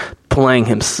started playing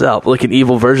himself, like an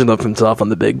evil version of himself on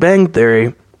The Big Bang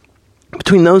Theory.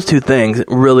 Between those two things, it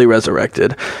really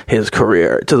resurrected his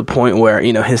career to the point where,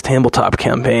 his Tabletop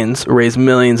campaigns raise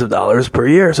millions of dollars per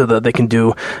year so that they can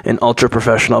do an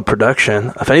ultra-professional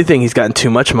production. If anything, he's gotten too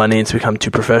much money and it's become too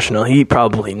professional. He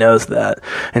probably knows that.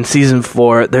 In season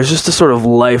 4, there's just a sort of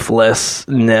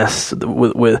lifelessness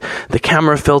with the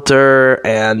camera filter,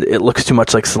 and it looks too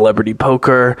much like Celebrity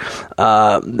Poker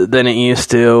than it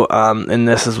used to. And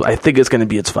this is, I think it's going to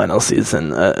be its final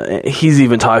season. He's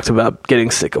even talked about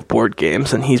getting sick of board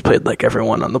games, and he's played like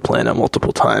everyone on the planet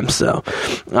multiple times, so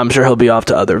I'm sure he'll be off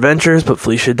to other ventures, but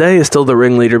Felicia Day is still the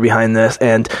ringleader behind this,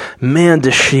 and man,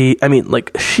 does she, I mean,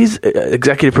 like, she's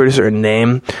executive producer in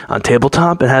name on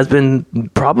Tabletop and has been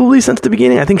probably since the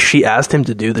beginning. I think she asked him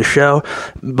to do the show,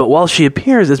 but while she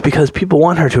appears, it's because people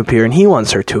want her to appear and he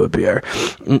wants her to appear.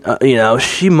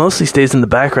 She mostly stays in the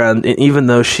background, even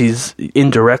though she's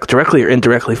directly or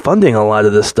indirectly funding a lot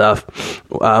of this stuff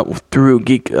through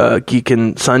Geek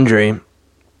and Sundry.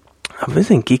 I'm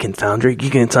visiting Geek and Sundry.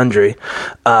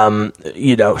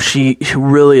 She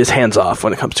really is hands off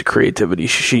when it comes to creativity.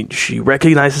 She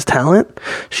recognizes talent,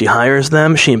 she hires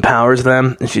them, she empowers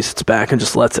them, and she sits back and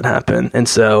just lets it happen. And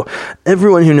so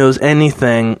anyone who knows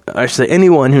anything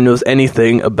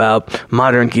about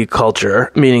modern geek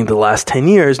culture, meaning the last 10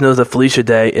 years, knows that Felicia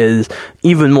Day is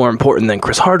even more important than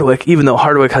Chris Hardwick, even though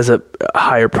Hardwick has a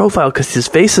higher profile because his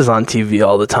face is on TV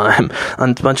all the time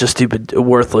on a bunch of stupid,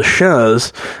 worthless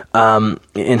shows. And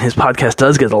his podcast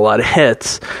does get a lot of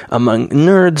hits among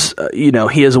nerds.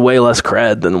 He has way less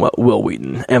cred than Will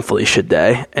Wheaton and Felicia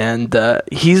Day, and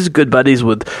he's good buddies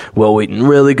with Will Wheaton,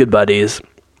 really good buddies.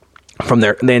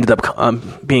 They ended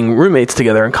up being roommates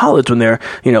together in college when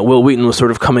Will Wheaton was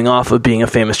sort of coming off of being a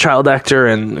famous child actor,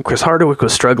 and Chris Hardwick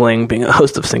was struggling being a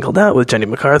host of Singled Out with Jenny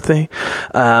McCarthy.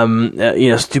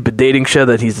 Stupid dating show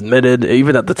that he's admitted,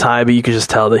 even at the time, but you could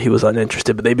just tell that he was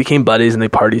uninterested. But they became buddies and they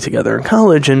partied together in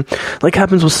college. And like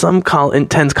happens with some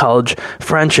intense college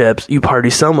friendships, you party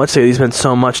so much together, you spend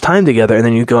so much time together, and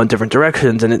then you go in different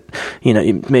directions, and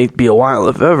it may be a while,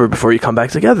 if ever, before you come back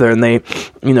together. And they,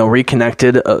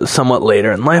 reconnected somewhat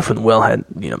later in life when Will had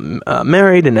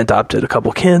married and adopted a couple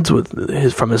kids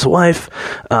from his wife,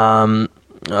 and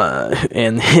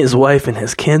his wife and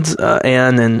his kids,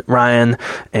 Anne and Ryan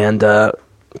and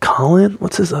Colin.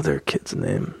 What's his other kid's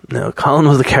name? No, Colin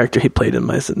was the character he played in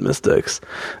Mice and Mystics.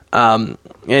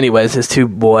 Anyways, his two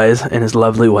boys and his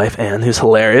lovely wife, Anne, who's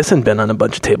hilarious and been on a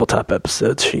bunch of Tabletop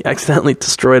episodes. She accidentally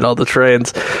destroyed all the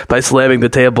trains by slamming the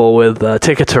table with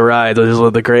Ticket to Ride, which is one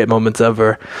of the great moments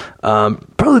ever.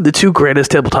 Probably the two greatest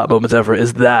Tabletop moments ever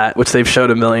is that, which they've showed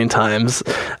a million times.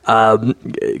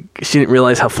 She didn't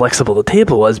realize how flexible the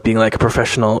table was, being like a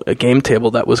professional game table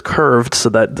that was curved so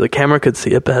that the camera could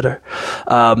see it better.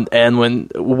 And when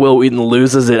Will Wheaton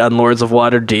loses it on Lords of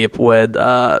Waterdeep, when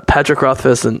Patrick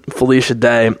Rothfuss and Felicia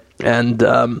Day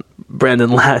and Brandon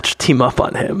Latch team up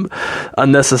on him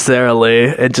unnecessarily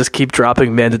and just keep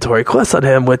dropping mandatory quests on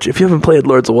him, which, if you haven't played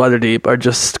Lords of Waterdeep, are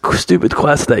just stupid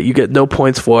quests that you get no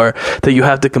points for, that you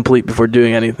have to complete before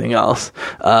doing anything else.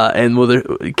 And with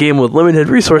a game with limited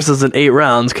resources and 8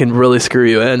 rounds can really screw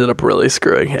you. It ended up really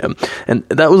screwing him. And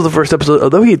that was the first episode.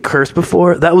 Although he had cursed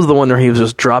before, that was the one where he was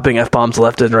just dropping F-bombs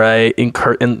left and right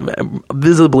and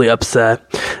visibly upset.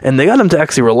 And they got him to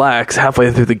actually relax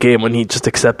halfway through the game when he just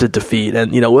accepted defeat.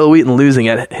 And, Will Wheaton losing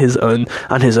on his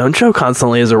own show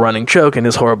constantly is a running joke, and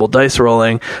his horrible dice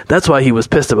rolling. That's why he was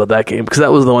pissed about that game, because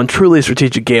that was the one truly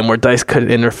strategic game where dice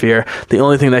couldn't interfere. The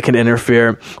only thing that could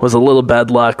interfere was a little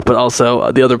bad luck, but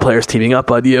also the other players teaming up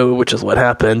on you, which is what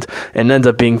happened, and ends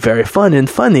up being very fun and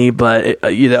funny. But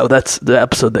that's the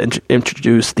episode that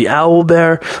introduced the Owl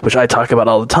Bear, which I talk about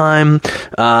all the time.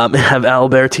 Have Owl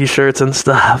Bear t-shirts and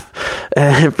stuff.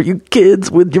 And for you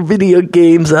kids with your video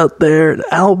games out there,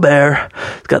 Owl Bear,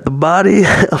 it's got the body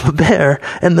of a bear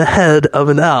and the head of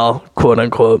an owl, quote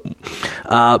unquote.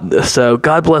 So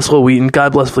God bless Will Wheaton,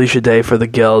 God bless Felicia Day for the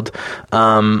Guild.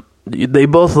 They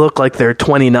both look like they're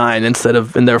 29 instead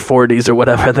of in their 40s or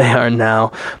whatever they are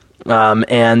now.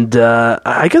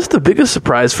 I guess the biggest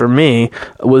surprise for me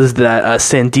was that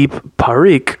Sandeep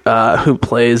Parikh, who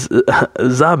plays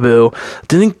Zabu,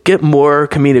 didn't get more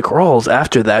comedic roles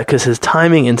after that, because his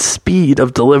timing and speed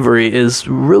of delivery is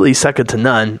really second to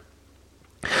none.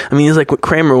 I mean, he's like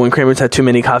Kramer when Kramer's had too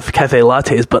many cafe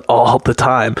lattes, but all the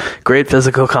time. Great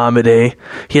physical comedy.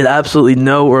 He had absolutely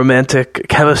no romantic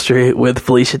chemistry with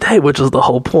Felicia Day, which was the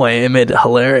whole point. It made it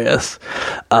hilarious.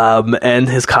 And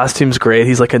his costume's great.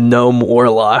 He's like a gnome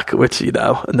warlock, which,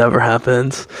 never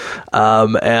happens.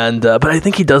 But I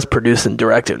think he does produce and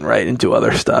direct and write and do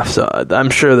other stuff. So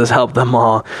I'm sure this helped them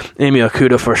all. Amy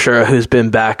Okuda, for sure, who's been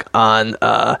back on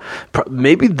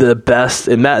maybe the best,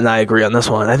 and Matt and I agree on this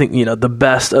one. I think, the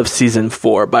best of season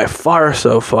 4 by far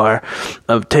so far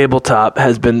of Tabletop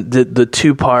has been the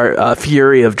 2-part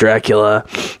Fury of Dracula,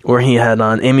 where he had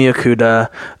on Amy Okuda,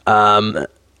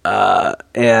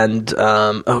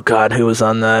 oh God, who was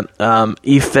on that?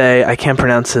 Ife, I can't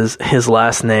pronounce his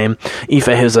last name. Ife,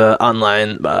 who's a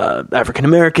online African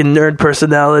American nerd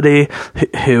personality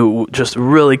who just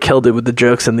really killed it with the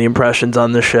jokes and the impressions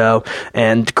on the show.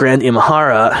 And Grant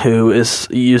Imahara, who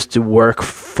used to work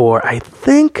for, I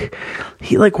think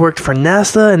he worked for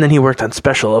NASA, and then he worked on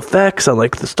special effects on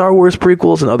the Star Wars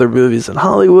prequels and other movies in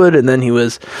Hollywood, and then he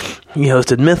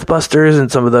hosted Mythbusters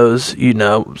and some of those,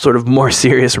 sort of more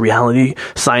serious reality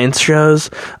science shows.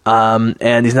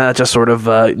 And he's not just sort of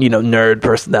nerd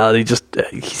personality.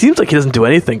 He seems like he doesn't do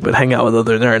anything but hang out with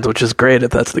other nerds, which is great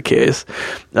if that's the case.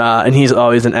 And he's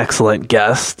always an excellent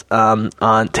guest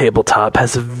on Tabletop.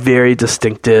 Has a very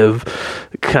distinctive,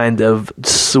 kind of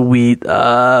sweet,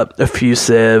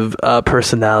 effusive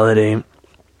personality.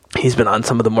 He's been on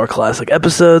some of the more classic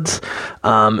episodes.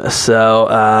 So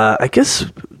I guess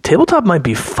Tabletop might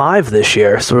be 5 this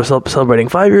year. So we're celebrating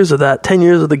 5 years of that, 10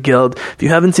 years of the Guild. If you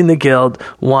haven't seen the Guild,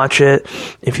 watch it.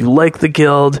 If you like the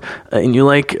Guild and you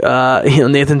like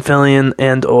Nathan Fillion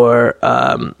and or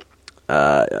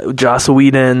Joss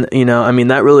Whedon,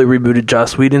 that really rebooted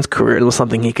Joss Whedon's career. It was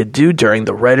something he could do during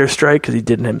the writer's strike because he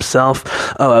did it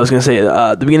himself. Oh, I was going to say,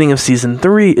 the beginning of season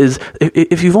 3 is,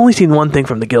 if you've only seen one thing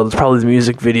from the Guild, it's probably the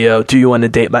music video, Do You Want to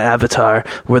Date My Avatar,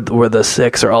 where the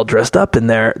 6 are all dressed up in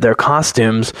their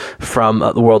costumes from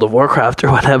the World of Warcraft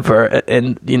or whatever.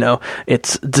 And,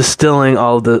 it's distilling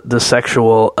all the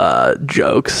sexual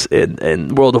jokes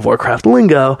in World of Warcraft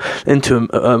lingo into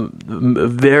a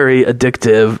very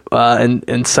addictive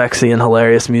and sexy and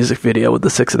hilarious music video with the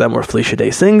 6 of them where Felicia Day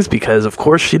sings, because of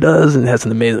course she does, and has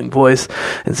an amazing voice,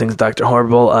 and sings Dr.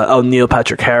 Horrible. Neil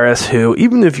Patrick Harris, who,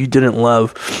 even if you didn't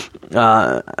love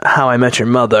How I Met Your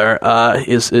Mother,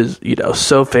 is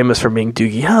so famous for being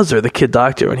Doogie Howser, the kid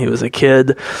doctor, when he was a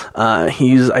kid.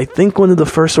 He's, I think, one of the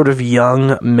first sort of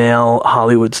young male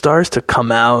Hollywood stars to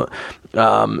come out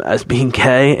as being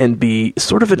gay and be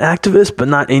sort of an activist, but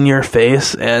not in your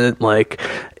face. And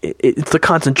it's the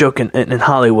constant joke in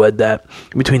Hollywood that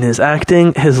between his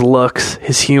acting, his looks,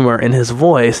 his humor, and his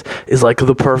voice is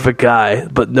the perfect guy,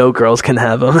 but no girls can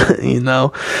have him,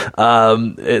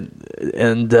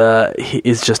 he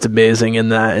is just amazing in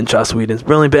that, and Joss Whedon's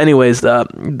brilliant. But anyways,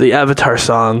 the Avatar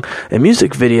song and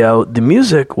music video, the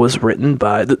music was written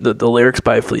by, the lyrics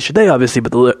by Felicia Day, obviously,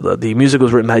 but the music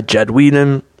was written by Jed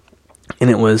Whedon. And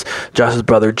it was Joss's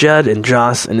brother Jed and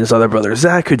Joss and his other brother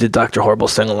Zach, who did Dr. Horrible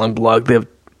sing-along blog. They have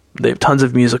tons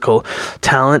of musical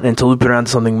talent, and to loop it around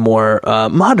to something more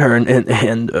modern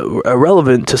and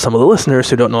relevant to some of the listeners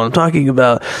who don't know what I'm talking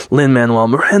about, Lin-Manuel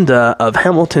Miranda of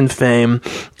Hamilton fame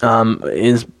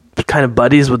is kind of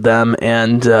buddies with them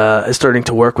and is starting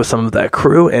to work with some of that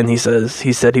crew. And he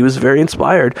said he was very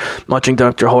inspired watching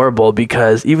Dr. Horrible,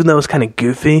 because even though it was kind of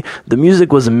goofy, the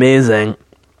music was amazing.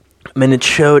 And it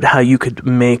showed how you could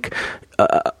make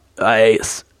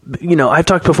I've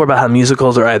talked before about how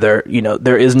musicals are either,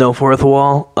 there is no fourth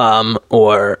wall,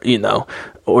 or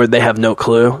they have no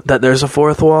clue that there's a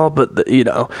fourth wall. But,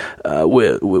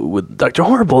 with Dr.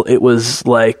 Horrible, it was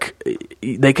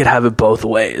they could have it both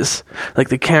ways.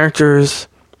 The characters,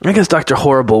 I guess Dr.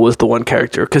 Horrible was the one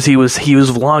character because he was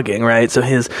vlogging, right? So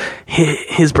his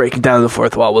breaking down of the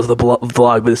fourth wall was the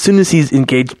vlog. But as soon as he's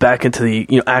engaged back into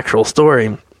the, actual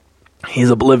story,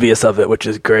 he's oblivious of it, which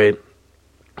is great.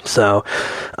 So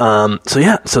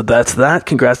that's that.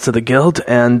 Congrats to the Guild,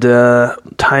 and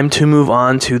time to move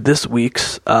on to this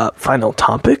week's final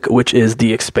topic, which is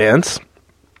The Expanse.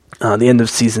 The end of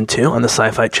season 2 on the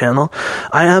Sci-Fi Channel.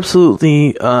 I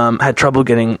absolutely had trouble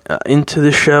getting into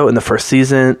this show in the first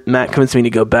season. Matt convinced me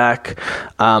to go back.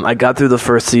 I got through the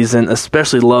first season,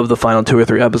 especially loved the final 2 or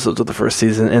 3 episodes of the first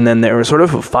season, and then there was sort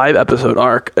of a 5-episode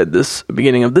arc at this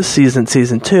beginning of this season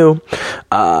 2,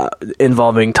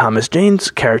 involving Thomas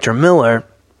Jane's character Miller,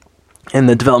 and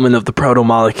the development of the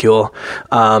proto-molecule,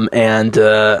 and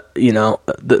the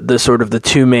sort of the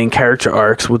 2 main character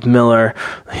arcs with Miller,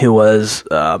 who was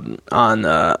on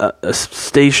a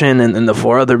station, and the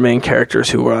 4 other main characters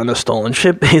who were on a stolen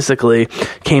ship basically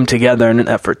came together in an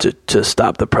effort to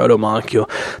stop the proto-molecule.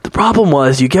 The problem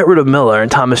was, you get rid of Miller,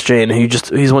 and Thomas Jane,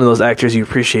 he's one of those actors you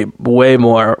appreciate way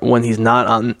more when he's not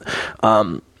on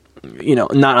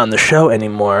not on the show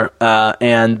anymore,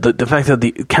 and the fact that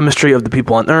the chemistry of the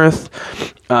people on Earth,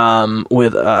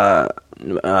 with Jureh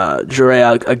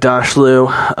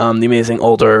Agdashlu, the amazing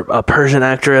older Persian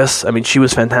actress, I mean, she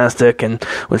was fantastic, and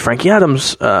when Frankie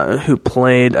Adams, who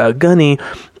played Gunny,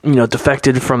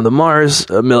 defected from the Mars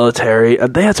military.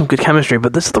 They had some good chemistry,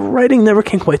 but the writing never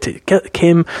came quite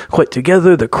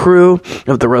together. The crew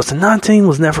of the Rocinante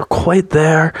was never quite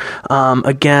there.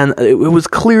 Again, it was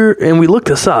clear, and we looked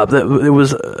this up, that it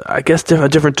was, I guess, a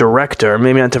different director,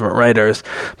 maybe not different writers,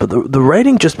 but the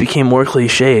writing just became more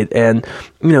cliched, and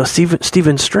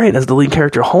Stephen Strait, as the lead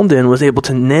character Holden, was able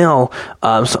to nail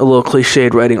a little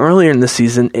cliched writing earlier in the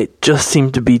season. It just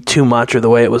seemed to be too much, or the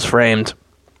way it was framed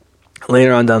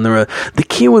later on down the road. The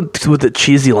key with the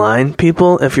cheesy line,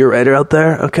 people, if you're a writer out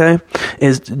there, okay,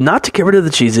 is not to get rid of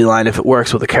the cheesy line if it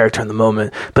works with the character in the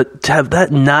moment, but to have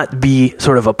that not be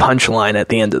sort of a punchline at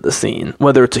the end of the scene,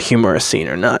 whether it's a humorous scene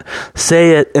or not.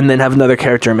 Say it and then have another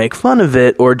character make fun of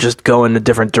it, or just go in a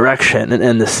different direction and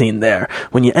end the scene there.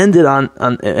 When you end it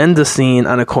end the scene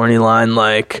on a corny line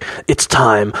like, "It's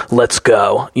time, let's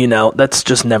go," that's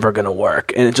just never going to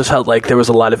work. And it just felt like there was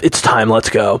a lot of "it's time,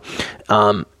 let's go."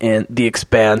 And The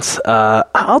Expanse,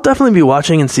 I'll definitely be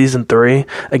watching in season 3.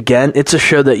 Again, it's a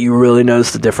show that you really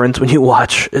notice the difference when you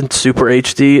watch in Super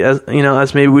HD,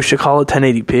 as maybe we should call it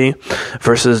 1080p,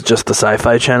 versus just the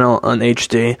Sci-Fi Channel on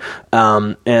HD.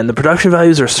 And the production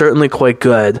values are certainly quite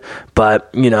good,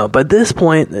 but by this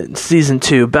point in season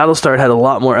 2, Battlestar had a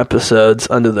lot more episodes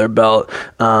under their belt,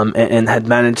 and had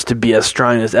managed to be as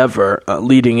strong as ever,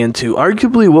 leading into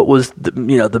arguably what was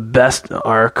the best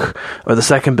arc, or the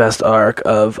second best arc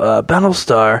of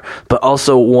Battlestar, but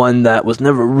also one that was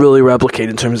never really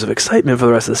replicated in terms of excitement for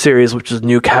the rest of the series, which is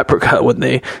New Caprica, when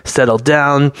they settled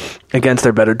down against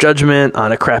their better judgment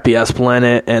on a crappy-ass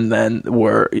planet and then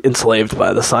were enslaved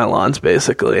by the Cylons,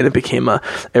 basically, and it became a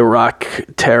Iraq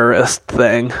terrorist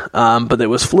thing, but it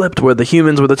was flipped, where the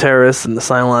humans were the terrorists and the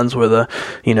Cylons were the,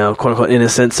 quote-unquote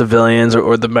innocent civilians,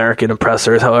 or the American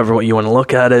oppressors, however what you want to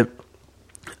look at it.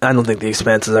 I don't think The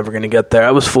Expanse is ever going to get there. I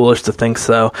was foolish to think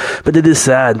so, but it is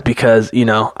sad because,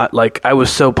 I was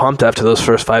so pumped after those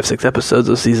first 5-6 episodes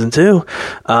of season 2,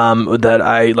 that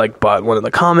I bought one of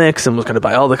the comics and was going to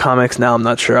buy all the comics. Now I'm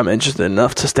not sure I'm interested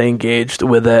enough to stay engaged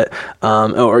with it,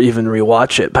 or even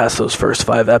rewatch it past those first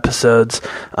 5 episodes.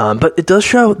 But it does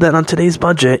show that on today's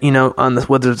budget,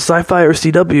 whether it's Sci-Fi or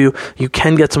CW, you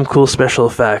can get some cool special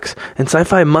effects. And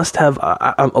Sci-Fi must have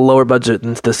a lower budget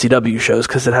than the CW shows,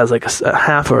 because it has a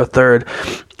half or a third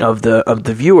of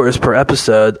the viewers per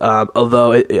episode,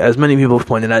 although as many people have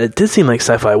pointed out, it did seem like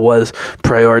Sci-Fi was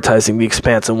prioritizing The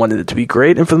Expanse and wanted it to be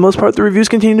great, and for the most part the reviews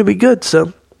continue to be good.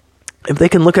 So if they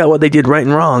can look at what they did right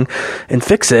and wrong and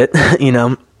fix it,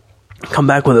 come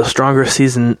back with a stronger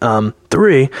season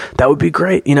 3, that would be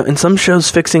great. In some shows,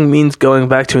 fixing means going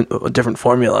back to a different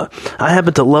formula. I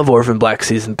happen to love Orphan Black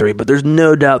season 3, but there's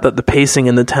no doubt that the pacing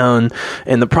and the tone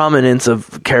and the prominence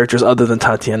of characters other than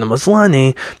Tatiana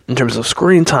Maslany in terms of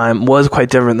screen time was quite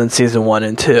different than season 1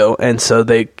 and 2. And so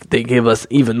they gave us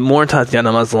even more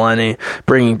Tatiana Maslany,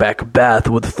 bringing back Beth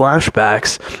with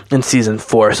flashbacks in season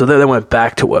 4. So they went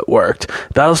back to what worked.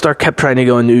 Battlestar kept trying to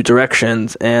go in new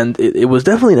directions, and it was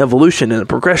definitely an evolution and a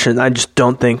progression. I just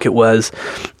don't think it was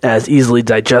as easily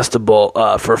digestible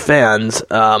for fans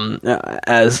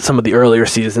as some of the earlier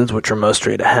seasons, which are more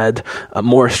straight ahead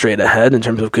in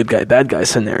terms of good guy, bad guy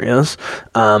scenarios.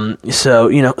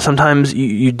 So, sometimes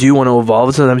you do want to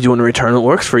evolve, sometimes you want to return what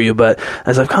works for you, but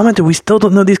as I've commented, we still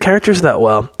don't know these characters that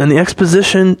well, and the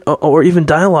exposition or even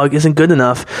dialogue isn't good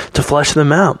enough to flesh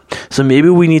them out. So maybe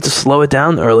we need to slow it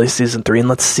down early season 3, and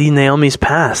let's see Naomi's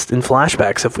past in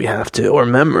flashbacks if we have to, or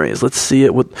memories. Let's see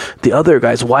it with the other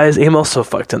guys. Why is Amos so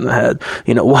fucked in the head?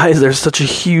 Why is there such a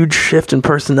huge shift in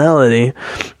personality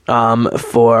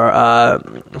for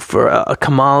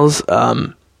Kamal's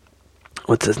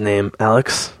what's his name?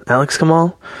 Alex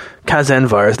Kamal? Kaz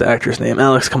Anvar is the actor's name.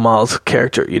 Alex Kamal's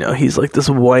character, he's like this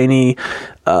whiny,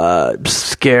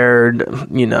 scared,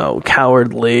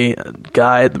 cowardly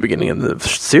guy at the beginning of the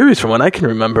series from what I can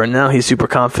remember. And now he's super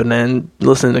confident,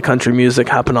 listening to country music,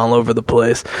 hopping all over the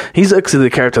place. He's actually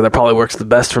the character that probably works the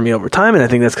best for me over time, and I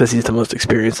think that's because he's the most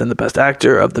experienced and the best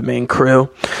actor of the main crew.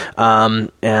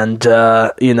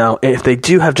 If they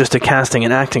do have just a casting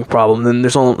and acting problem, then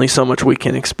there's only so much we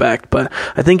can expect. But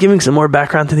I think giving some more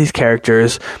background to these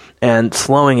characters and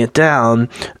slowing it down,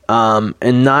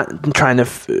 and not trying to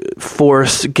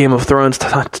force Game of Thrones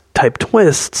type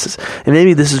twists, and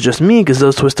maybe this is just me because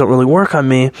those twists don't really work on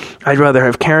me. I'd rather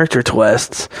have character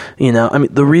twists.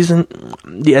 The reason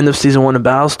the end of season 1 of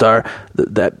Battlestar,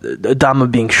 that Adama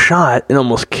being shot and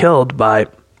almost killed by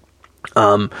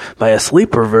by a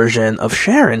sleeper version of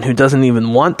Sharon, who doesn't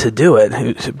even want to do it,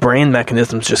 whose brain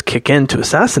mechanisms just kick in to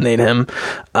assassinate him,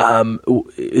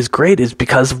 is great, is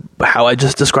because of how I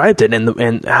just described it,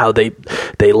 and how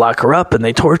they lock her up and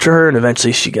they torture her, and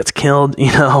eventually she gets killed,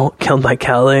 killed by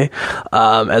Kelly,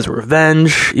 as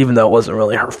revenge, even though it wasn't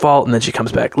really her fault, and then she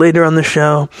comes back later on the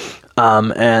show.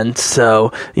 And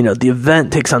so, the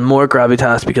event takes on more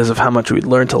gravitas because of how much we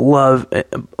learn to love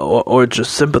or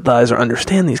just sympathize or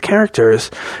understand these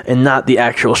characters, and not the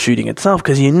actual shooting itself,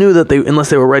 because you knew that unless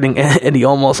they were writing Eddie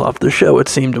Olmos off the show, it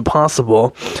seemed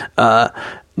impossible.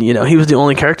 He was the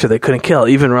only character they couldn't kill.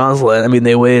 Even Rosalind. I mean,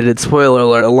 they waited, spoiler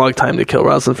alert, a long time to kill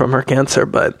Rosalind from her cancer,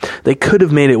 but they could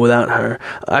have made it without her.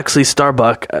 Actually,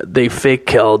 Starbuck, they fake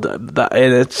killed,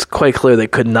 and it's quite clear they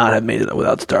could not have made it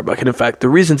without Starbuck. And in fact, the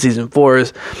reason season 4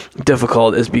 is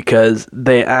difficult is because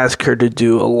they ask her to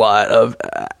do a lot of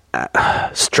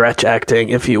stretch acting,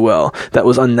 if you will, that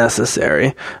was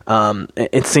unnecessary.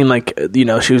 It seemed like,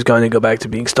 she was going to go back to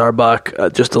being Starbuck,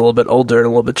 just a little bit older and a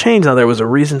little bit changed. Now, there was a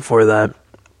reason for that.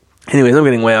 Anyways, I'm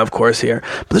getting way off course here,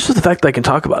 but this is the fact that I can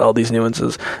talk about all these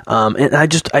nuances. And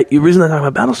the reason I talk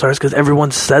about Battlestar is because everyone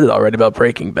said it already about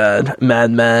Breaking Bad, Mad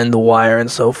Men, The Wire, and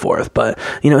so forth. But,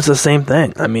 it's the same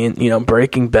thing. I mean,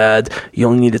 Breaking Bad, you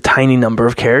only need a tiny number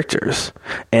of characters,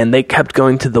 and they kept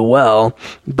going to the well,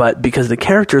 but because the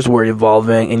characters were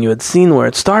evolving and you had seen where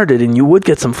it started, and you would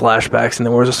get some flashbacks, and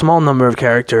there was a small number of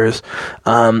characters,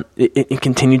 it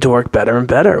continued to work better and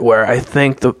better, where I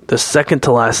think the second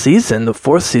to last season, the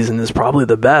fourth season, is probably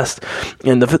the best,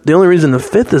 and the only reason the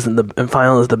fifth isn't and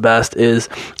final is the best is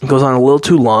it goes on a little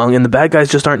too long, and the bad guys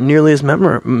just aren't nearly as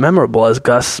memorable as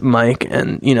Gus, Mike,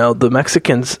 and the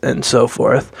Mexicans and so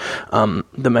forth,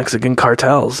 the Mexican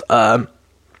cartels.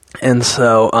 And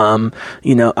so,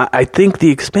 I think The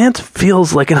Expanse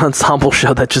feels like an ensemble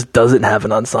show that just doesn't have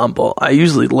an ensemble. I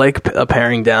usually like a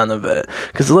paring down of it,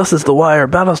 because unless it's The Wire or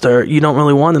Battlestar, you don't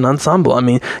really want an ensemble. I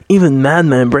mean, even Mad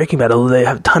Men and Breaking Bad, although they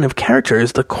have a ton of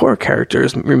characters, the core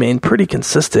characters remain pretty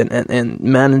consistent and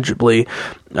manageably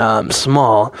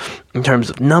small in terms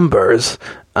of numbers.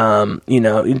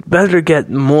 Better to get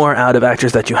more out of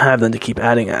actors that you have than to keep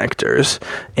adding actors.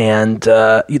 And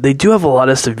they do have a lot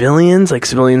of civilians. Like,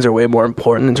 civilians are way more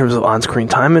important in terms of on-screen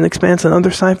time in Expanse than other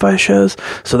sci-fi shows.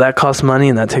 So that costs money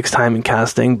and that takes time in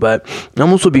casting. But it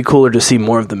almost would be cooler to see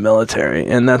more of the military.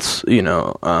 And that's,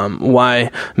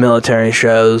 why military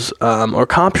shows or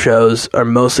cop shows are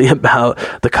mostly about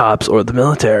the cops or the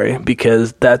military,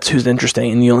 because that's who's interesting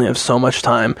and you only have so much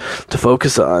time to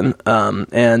focus on.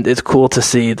 And it's cool to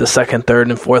see the second, third,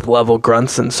 and fourth level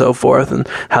grunts and so forth, and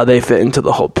how they fit into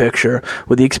the whole picture.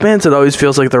 With The Expanse, it always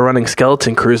feels like they're running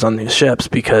skeleton crews on these ships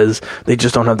because they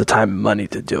just don't have the time and money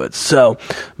to do it. So,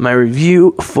 my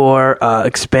review for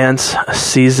Expanse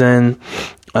season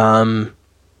 2,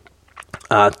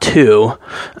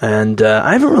 and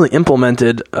I haven't really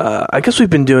implemented, I guess we've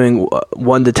been doing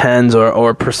 1 to 10s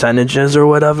or percentages or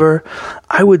whatever.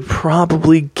 I would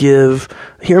probably give,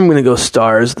 here I'm going to go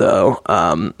stars though,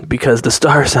 because the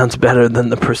star sounds better than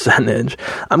the percentage.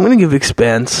 I'm going to give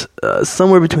Expanse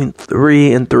somewhere between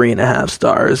 3 and 3.5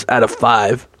 stars out of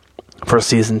 5. For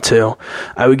season 2.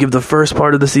 I would give the first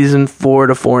part of the season 4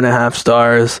 to 4.5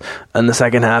 stars, and the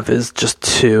second half is just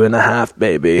 2.5,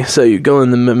 maybe. So you go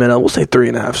in the middle, we'll say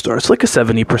 3.5 stars, like a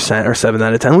 70% or 7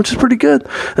 out of 10, which is pretty good.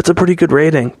 That's a pretty good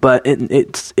rating, but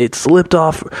it slipped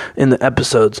off in the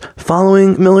episodes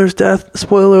following Miller's death,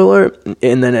 spoiler alert,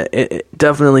 and then it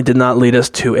definitely did not lead us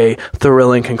to a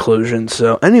thrilling conclusion.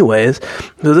 So anyways,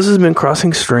 so this has been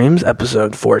Crossing Streams,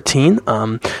 episode 14.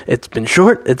 It's been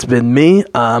short, it's been me.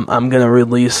 I'm going to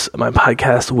release my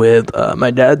podcast with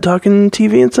my dad talking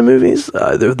TV and some movies,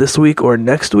 either this week or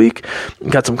next week.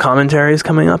 Got some commentaries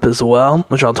coming up as well,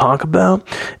 which I'll talk about.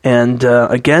 And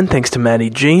again, thanks to Maddie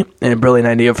G, and a brilliant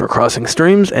idea for Crossing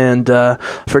Streams. And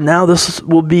for now, this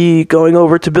will be going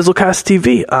over to Bizzlecast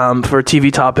TV for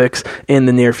TV topics in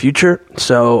the near future.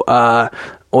 So,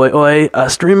 oi,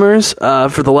 streamers,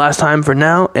 for the last time for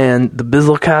now, and the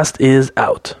Bizzlecast is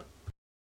out.